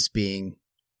off as being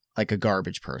like a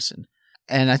garbage person.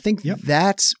 And I think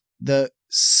that's the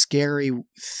scary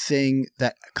thing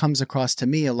that comes across to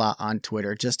me a lot on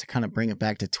Twitter, just to kind of bring it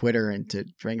back to Twitter and to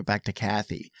bring it back to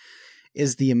Cathy,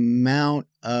 is the amount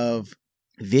of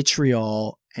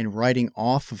vitriol and writing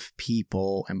off of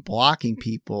people and blocking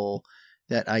people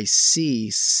that I see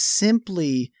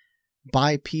simply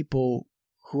by people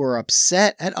who are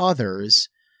upset at others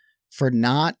for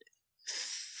not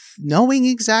knowing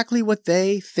exactly what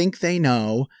they think they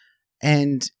know,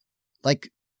 and like,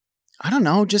 I don't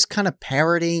know, just kind of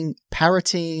parroting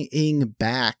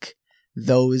back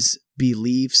those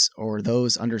beliefs or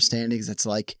those understandings. It's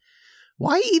like,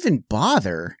 why even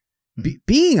bother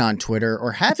being on Twitter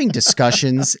or having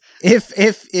discussions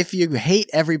if you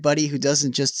hate everybody who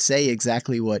doesn't just say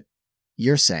exactly what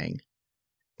you're saying?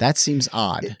 That seems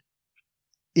odd.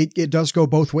 It does go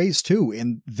both ways too.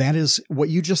 And that is what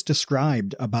you just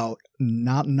described about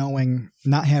not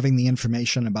having the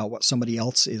information about what somebody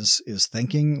else is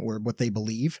thinking or what they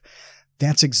believe.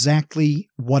 That's exactly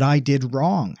what I did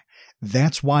wrong.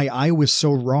 That's why I was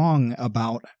so wrong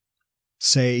about,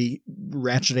 say,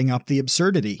 ratcheting up the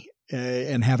absurdity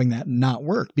and having that not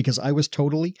work, because I was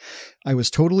totally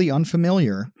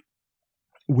unfamiliar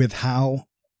with how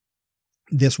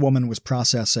this woman was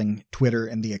processing Twitter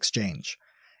and the exchange.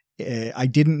 I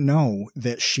didn't know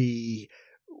that she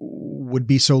would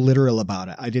be so literal about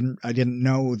it. I didn't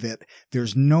know that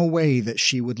there's no way that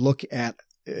she would look at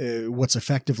what's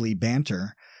effectively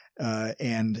banter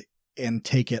and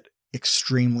take it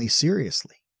extremely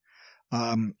seriously.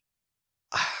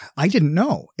 I didn't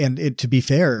know, and to be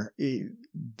fair,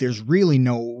 there's really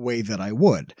no way that I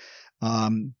would,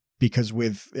 because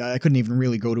I couldn't even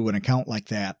really go to an account like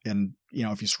that, and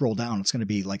if you scroll down, it's going to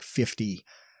be like 50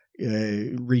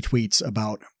 retweets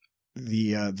about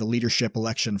the leadership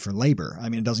election for Labor. I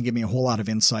mean, it doesn't give me a whole lot of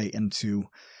insight into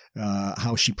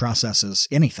how she processes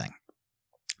anything.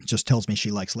 It just tells me she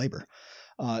likes Labor.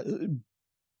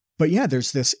 But yeah,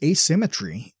 there's this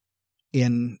asymmetry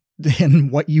in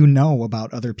what you know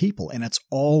about other people, and it's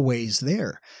always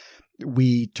there.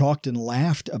 We talked and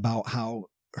laughed about how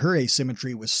her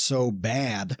asymmetry was so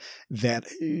bad that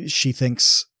she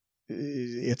thinks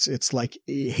it's like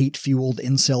hate-fueled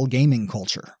incel gaming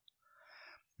culture.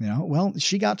 Well,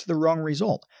 she got to the wrong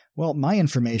result. Well, my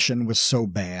information was so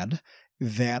bad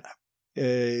that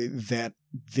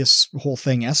this whole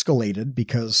thing escalated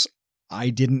because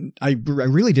I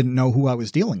really didn't know who I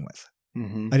was dealing with.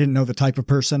 Mm-hmm. I didn't know the type of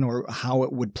person or how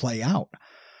it would play out.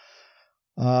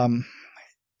 That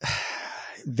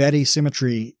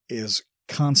asymmetry is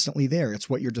constantly there. It's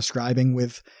what you're describing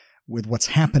with what's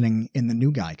happening in the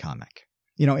New Guy comic.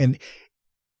 And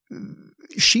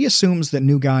she assumes that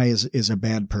New Guy is a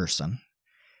bad person.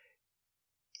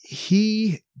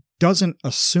 He doesn't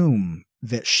assume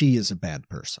that she is a bad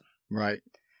person. Right.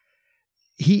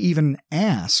 He even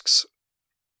asks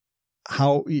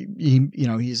how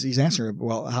he's asking her,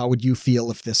 well, how would you feel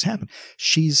if this happened?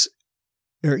 He's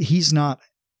not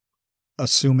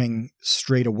assuming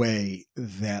straight away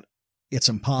that it's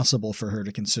impossible for her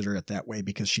to consider it that way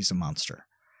because she's a monster.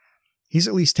 He's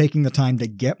at least taking the time to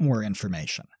get more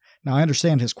information. Now, I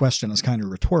understand his question is kind of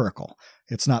rhetorical.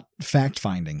 It's not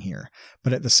fact-finding here.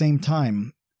 But at the same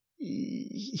time,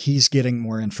 he's getting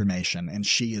more information, and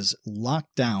she is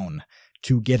locked down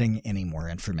to getting any more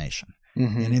information.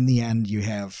 Mm-hmm. And in the end, you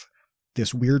have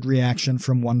this weird reaction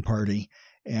from one party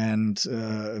and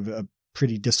a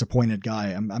pretty disappointed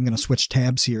guy. I'm going to switch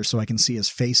tabs here so I can see his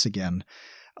face again.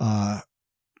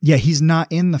 Yeah, he's not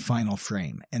in the final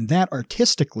frame. And that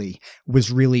artistically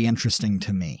was really interesting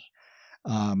to me.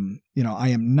 I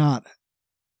am not,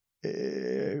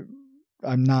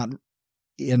 I'm not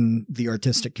in the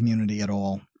artistic community at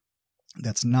all.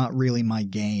 That's not really my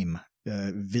game.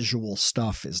 Visual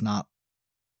stuff is not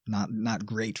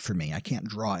great for me. I can't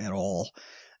draw at all.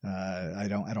 I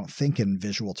don't think in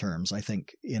visual terms. I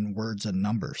think in words and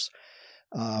numbers.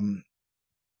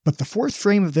 But the fourth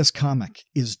frame of this comic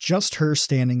is just her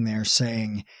standing there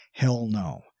saying, hell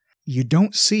no. You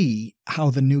don't see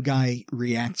how the new guy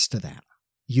reacts to that.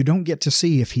 You don't get to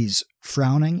see if he's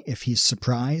frowning, if he's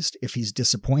surprised, if he's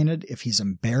disappointed, if he's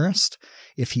embarrassed,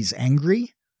 if he's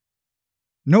angry.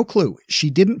 No clue. She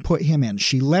didn't put him in.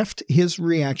 She left his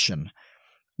reaction,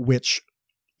 which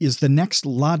is the next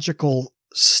logical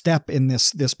step in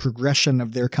this progression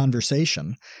of their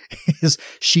conversation, is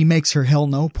she makes her hell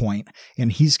no point,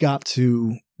 and he's got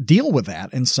to deal with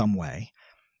that in some way.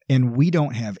 And we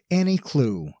don't have any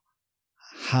clue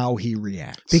how he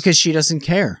reacts. Because she doesn't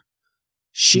care.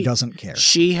 She doesn't care.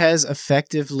 She has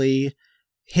effectively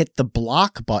hit the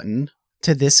block button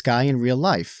to this guy in real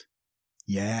life.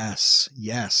 Yes.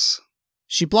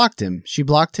 She blocked him. She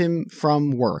blocked him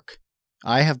from work.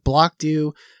 I have blocked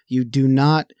you. You do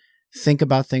not think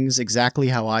about things exactly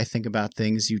how I think about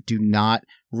things. You do not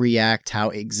react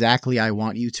how exactly I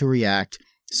want you to react.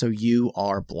 So you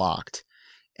are blocked.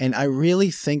 And I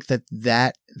really think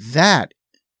that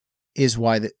is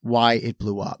why it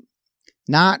blew up.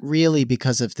 Not really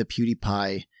because of the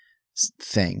PewDiePie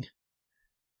thing.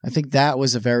 I think that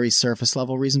was a very surface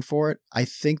level reason for it. I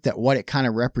think that what it kind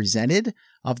of represented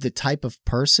of the type of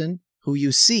person who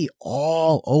you see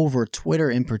all over Twitter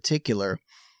in particular,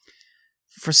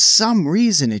 for some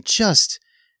reason it just,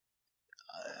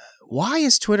 why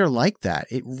is Twitter like that?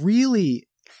 It really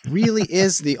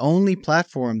is the only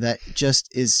platform that just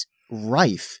is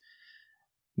rife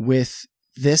with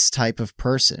this type of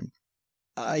person.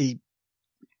 I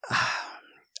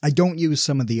don't use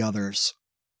some of the others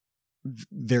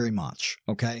very much.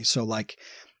 Okay. So like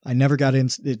I never got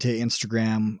into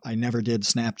Instagram. I never did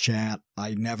Snapchat.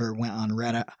 I never went on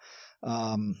Reddit.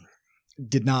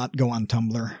 Did not go on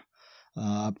Tumblr.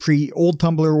 Old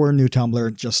Tumblr or new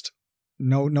Tumblr, just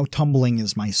no tumbling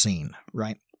is my scene.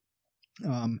 Right.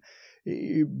 But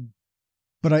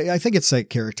I think it's a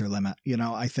character limit.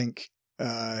 I think,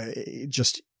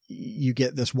 just you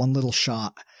get this one little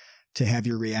shot to have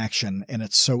your reaction, and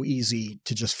it's so easy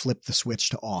to just flip the switch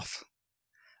to off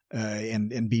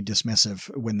and be dismissive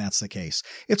when that's the case.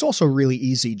 It's also really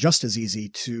easy, just as easy,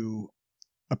 to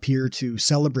appear to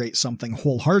celebrate something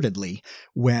wholeheartedly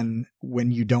when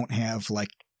you don't have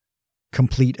like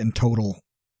complete and total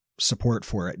support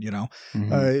for it,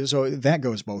 Mm-hmm. So that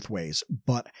goes both ways.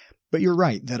 But you're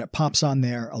right that it pops on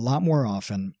there a lot more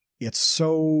often. It's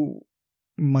so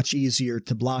much easier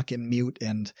to block and mute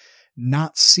and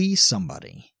not see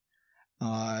somebody.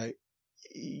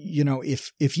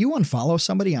 If you unfollow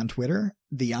somebody on Twitter,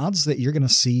 the odds that you're going to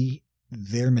see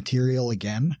their material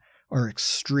again are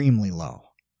extremely low.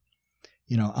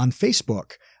 On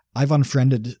Facebook, I've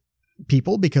unfriended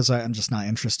people because I'm just not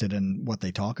interested in what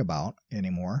they talk about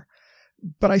anymore.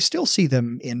 But I still see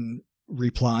them in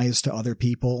replies to other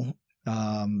people.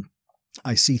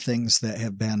 I see things that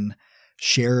have been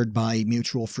shared by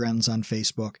mutual friends on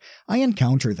Facebook. I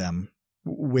encounter them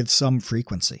with some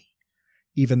frequency,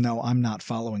 even though I'm not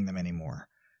following them anymore.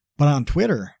 But on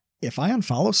Twitter, if I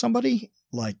unfollow somebody,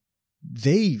 like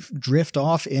they drift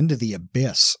off into the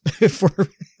abyss for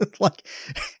like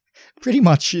pretty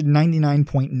much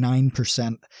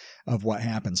 99.9% of what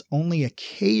happens. Only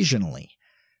occasionally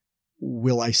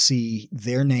will I see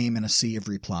their name in a sea of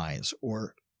replies,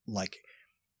 or like,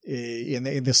 and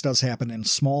this does happen in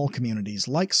small communities,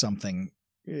 like something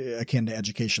akin to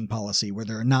education policy, where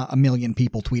there are not a million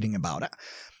people tweeting about it.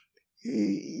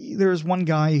 There's one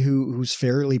guy who's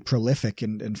fairly prolific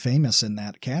and famous in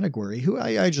that category, who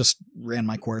I just ran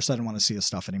my course. I don't want to see his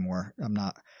stuff anymore. I'm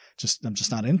just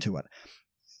not into it.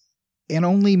 And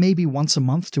only maybe once a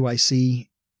month do I see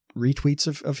retweets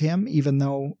of him, even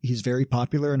though he's very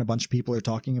popular and a bunch of people are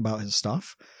talking about his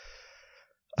stuff.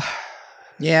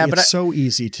 Yeah, it's so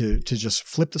easy to just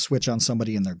flip the switch on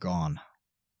somebody and they're gone.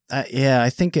 I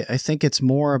think it's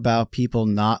more about people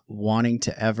not wanting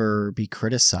to ever be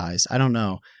criticized. I don't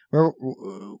know.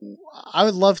 I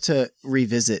would love to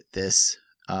revisit this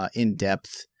in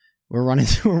depth. We're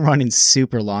running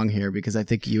super long here because I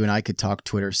think you and I could talk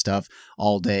Twitter stuff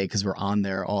all day because we're on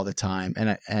there all the time,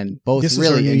 and both. This really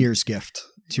is our New Year's gift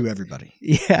to everybody.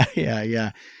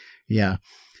 Yeah.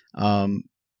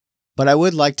 But I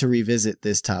would like to revisit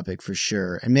this topic for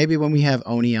sure, and maybe when we have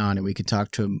Oni on and we could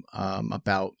talk to him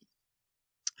about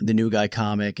the new guy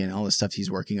comic and all the stuff he's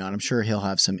working on. I'm sure he'll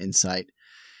have some insight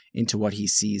into what he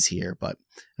sees here. But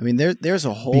I mean, there's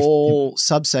a whole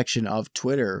subsection of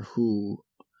Twitter who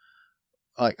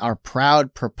are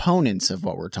proud proponents of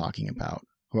what we're talking about,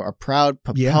 who are proud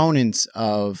proponents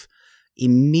of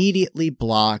immediately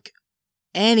block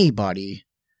anybody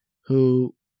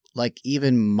who like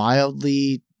even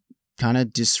mildly kind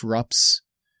of disrupts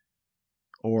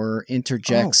or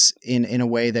interjects in a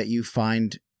way that you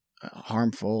find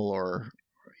harmful or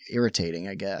irritating,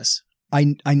 I guess.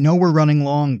 I know we're running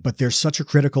long, but there's such a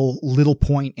critical little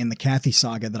point in the Cathy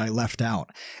saga that I left out.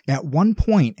 At one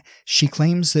point, she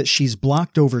claims that she's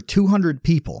blocked over 200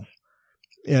 people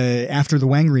after the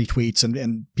Wang retweets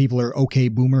and people are okay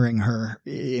boomering her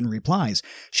in replies.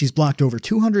 She's blocked over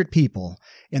 200 people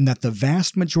and that the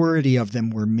vast majority of them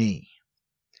were me.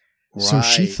 Right. So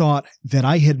she thought that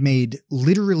I had made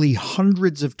literally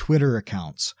hundreds of Twitter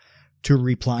accounts to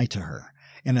reply to her.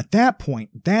 And at that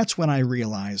point, that's when I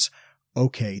realize,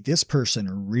 okay, this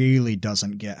person really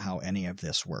doesn't get how any of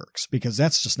this works, because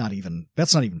that's not even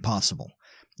possible.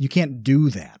 You can't do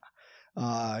that.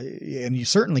 And you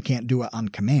certainly can't do it on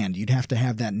command. You'd have to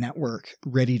have that network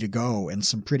ready to go and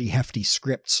some pretty hefty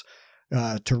scripts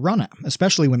to run it,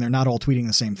 especially when they're not all tweeting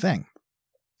the same thing.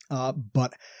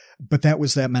 But that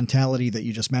was that mentality that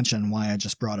you just mentioned, why I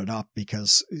just brought it up,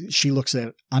 because she looks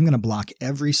at, I'm going to block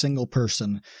every single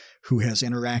person who has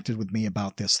interacted with me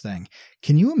about this thing.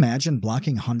 Can you imagine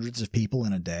blocking hundreds of people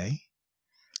in a day?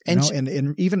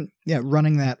 And even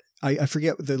running that, I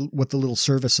forget what the little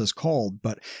service is called,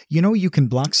 but you can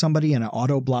block somebody and it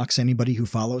auto blocks anybody who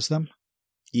follows them.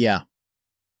 Yeah.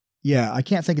 Yeah. I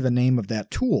can't think of the name of that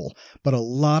tool, but a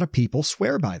lot of people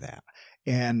swear by that.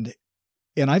 And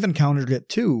I've encountered it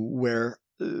too, where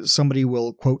somebody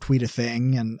will quote tweet a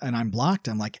thing and I'm blocked.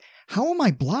 I'm like, how am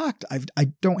I blocked? I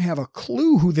don't have a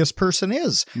clue who this person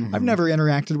is. Mm-hmm. I've never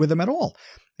interacted with them at all.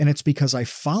 And it's because I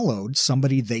followed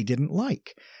somebody they didn't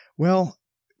like. Well,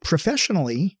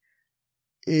 professionally,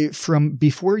 from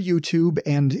before YouTube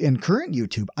and current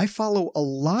YouTube, I follow a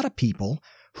lot of people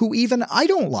who even I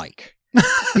don't like.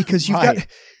 Because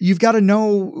you've got to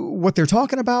know what they're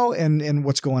talking about and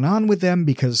what's going on with them,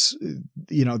 because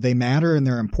they matter and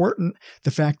they're important.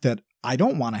 The fact that I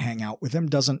don't want to hang out with them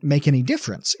doesn't make any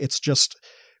difference. It's just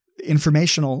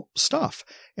informational stuff.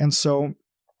 And so,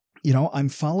 I'm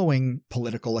following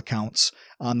political accounts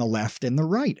on the left and the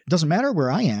right. It doesn't matter where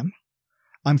I am.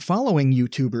 I'm following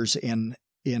YouTubers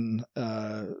in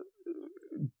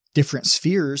different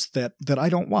spheres that I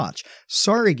don't watch.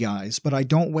 Sorry, guys, but I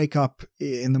don't wake up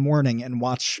in the morning and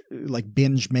watch like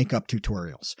binge makeup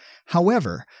tutorials.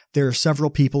 However, there are several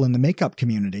people in the makeup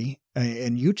community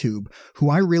and YouTube who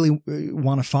I really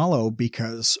want to follow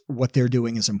because what they're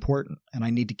doing is important and I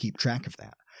need to keep track of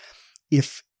that.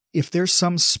 If there's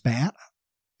some spat,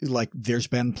 like there's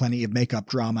been plenty of makeup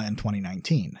drama in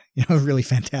 2019, really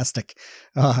fantastic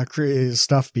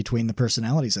stuff between the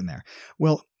personalities in there.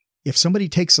 Well, if somebody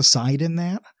takes a side in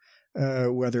that,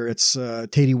 whether it's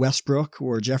Teddy Westbrook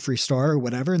or Jeffree Star or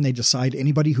whatever, and they decide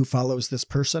anybody who follows this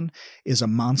person is a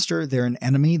monster, they're an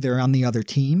enemy, they're on the other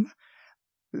team,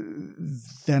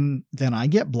 then I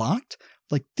get blocked.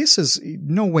 Like, this is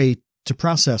no way to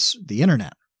process the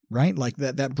internet, right? Like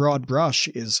that broad brush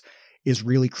is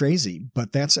really crazy,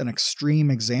 but that's an extreme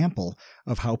example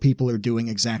of how people are doing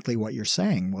exactly what you're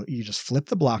saying. Well, you just flip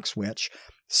the block switch.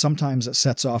 Sometimes it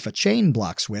sets off a chain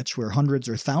block switch where hundreds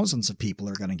or thousands of people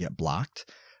are going to get blocked,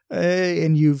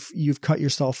 and you've cut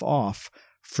yourself off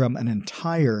from an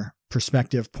entire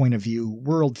perspective, point of view,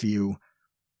 worldview,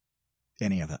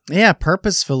 any of it. Yeah,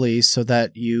 purposefully, so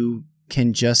that you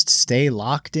can just stay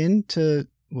locked into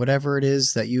whatever it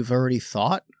is that you've already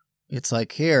thought. It's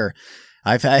like, here,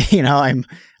 I've had,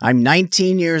 I'm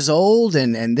 19 years old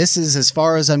and this is as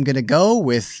far as I'm going to go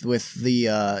with the,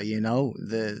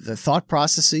 the thought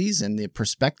processes and the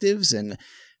perspectives. And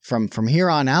from here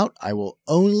on out, I will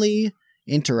only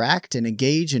interact and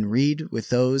engage and read with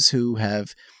those who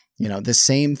have, the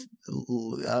same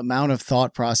amount of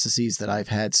thought processes that I've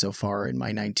had so far in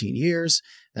my 19 years.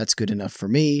 That's good enough for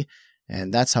me.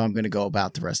 and that's how I'm going to go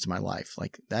about the rest of my life.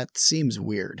 Like, that seems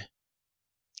weird.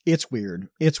 It's weird.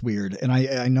 It's weird. And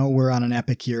I know we're on an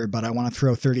epic here, but I want to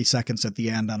throw 30 seconds at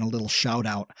the end on a little shout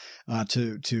out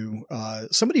to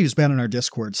somebody who's been in our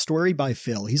Discord, Story by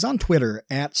Phil. He's on Twitter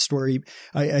at Story.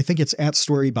 I think it's at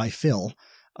Story by Phil.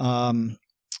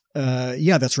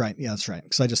 Yeah, that's right. Yeah, that's right.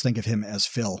 Because I just think of him as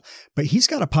Phil. But he's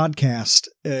got a podcast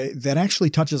that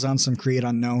actually touches on some Create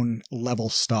Unknown level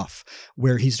stuff,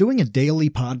 where he's doing a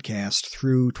daily podcast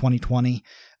through 2020.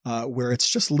 Where it's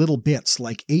just little bits,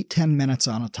 like 8-10 minutes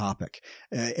on a topic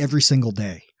every single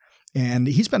day. And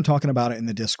he's been talking about it in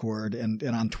the Discord and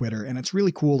on Twitter, and it's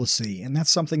really cool to see. And that's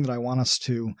something that I want us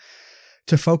to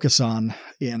focus on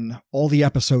in all the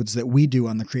episodes that we do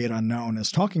on the Create Unknown,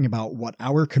 is talking about what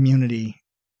our community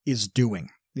is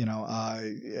doing. You know,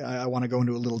 I want to go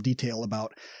into a little detail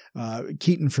about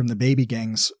Keaton from the Baby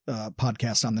Gangs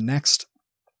podcast on the next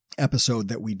episode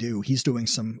that we do. He's doing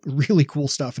some really cool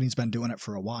stuff, and he's been doing it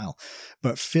for a while.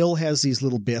 But Phil has these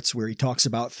little bits where he talks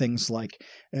about things like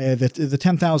the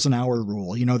 10,000 hour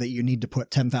rule, you know, that you need to put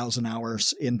 10,000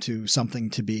 hours into something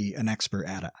to be an expert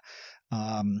at it.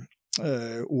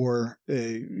 Or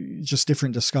just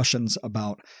different discussions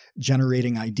about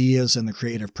generating ideas in the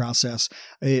creative process.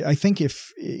 I think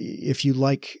if you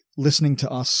like listening to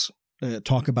us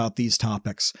talk about these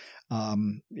topics,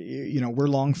 you know, we're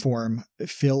long form.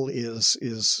 Phil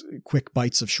is quick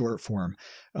bites of short form.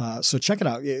 So check it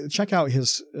out. Check out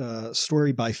his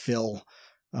Story by Phil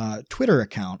Twitter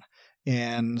account,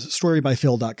 and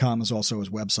storybyphil.com is also his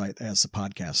website as the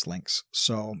podcast links.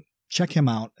 So check him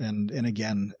out. And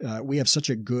again, we have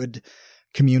such a good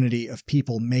community of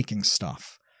people making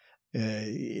stuff.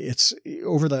 It's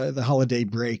over the holiday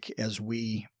break, as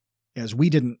we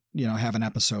didn't, you know, have an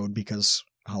episode because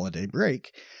holiday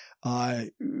break.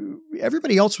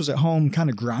 Everybody else was at home kind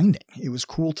of grinding. It was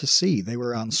cool to see. They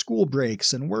were on school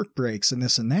breaks and work breaks and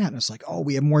this and that. And it's like, oh,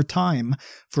 we have more time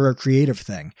for our creative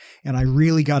thing. And I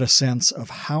really got a sense of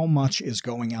how much is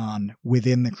going on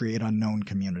within the Create Unknown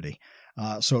community.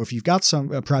 So if you've got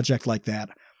a project like that,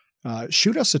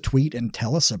 shoot us a tweet and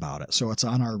tell us about it, so it's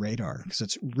on our radar, because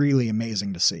it's really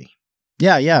amazing to see.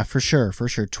 Yeah, for sure.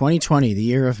 2020, the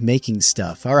year of making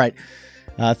stuff. All right.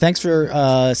 Thanks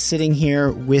for sitting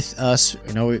here with us.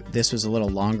 I know this was a little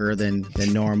longer than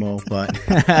normal, but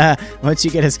once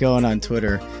you get us going on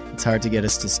Twitter, it's hard to get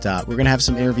us to stop. We're going to have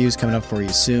some interviews coming up for you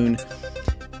soon,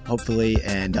 hopefully.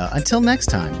 And until next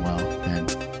time, well, then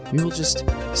we will just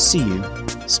see you,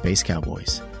 Space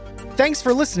Cowboys. Thanks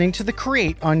for listening to The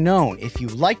Create Unknown. If you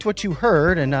liked what you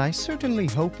heard, and I certainly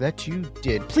hope that you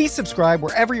did, please subscribe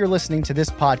wherever you're listening to this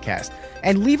podcast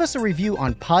and leave us a review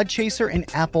on Podchaser and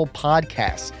Apple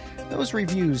Podcasts. Those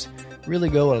reviews really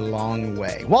go a long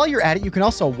way. While you're at it, you can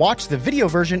also watch the video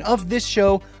version of this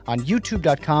show on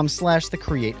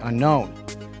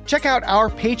youtube.com/thecreateunknown. Check out our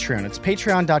Patreon. It's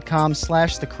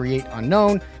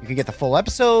patreon.com/thecreateunknown. You can get the full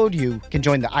episode. You can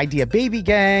join the Idea Baby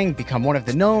Gang, become one of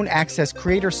the known Access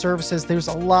Creator Services. There's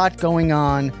a lot going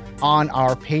on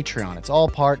our Patreon. It's all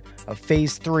part of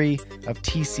Phase 3 of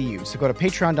TCU. So go to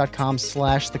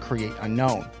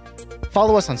patreon.com/thecreateunknown.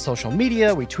 Follow us on social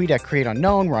media. We tweet at Create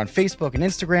Unknown. We're on Facebook and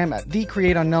Instagram at The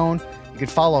Create Unknown. You can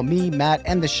follow me, Matt,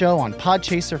 and the show on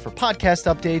Podchaser for podcast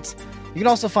updates. You can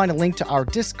also find a link to our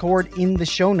Discord in the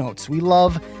show notes. We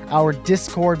love our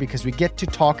Discord because we get to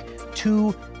talk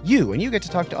to you, and you get to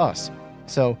talk to us.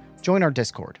 So join our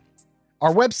Discord.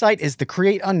 Our website is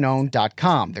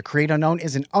thecreateunknown.com. The Create Unknown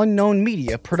is an Unknown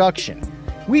Media production.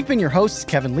 We've been your hosts,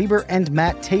 Kevin Lieber and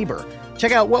Matt Tabor.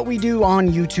 Check out what we do on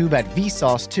YouTube at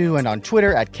Vsauce2 and on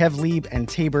Twitter at KevLieb and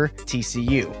Tabor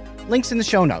TCU. Links in the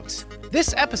show notes.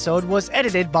 This episode was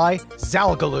edited by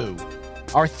Zalgaloo.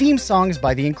 Our theme song is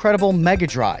by the incredible Mega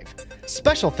Drive.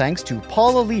 Special thanks to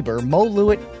Paula Lieber, Mo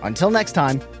Lewitt. Until next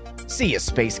time, see ya,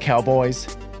 Space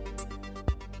Cowboys.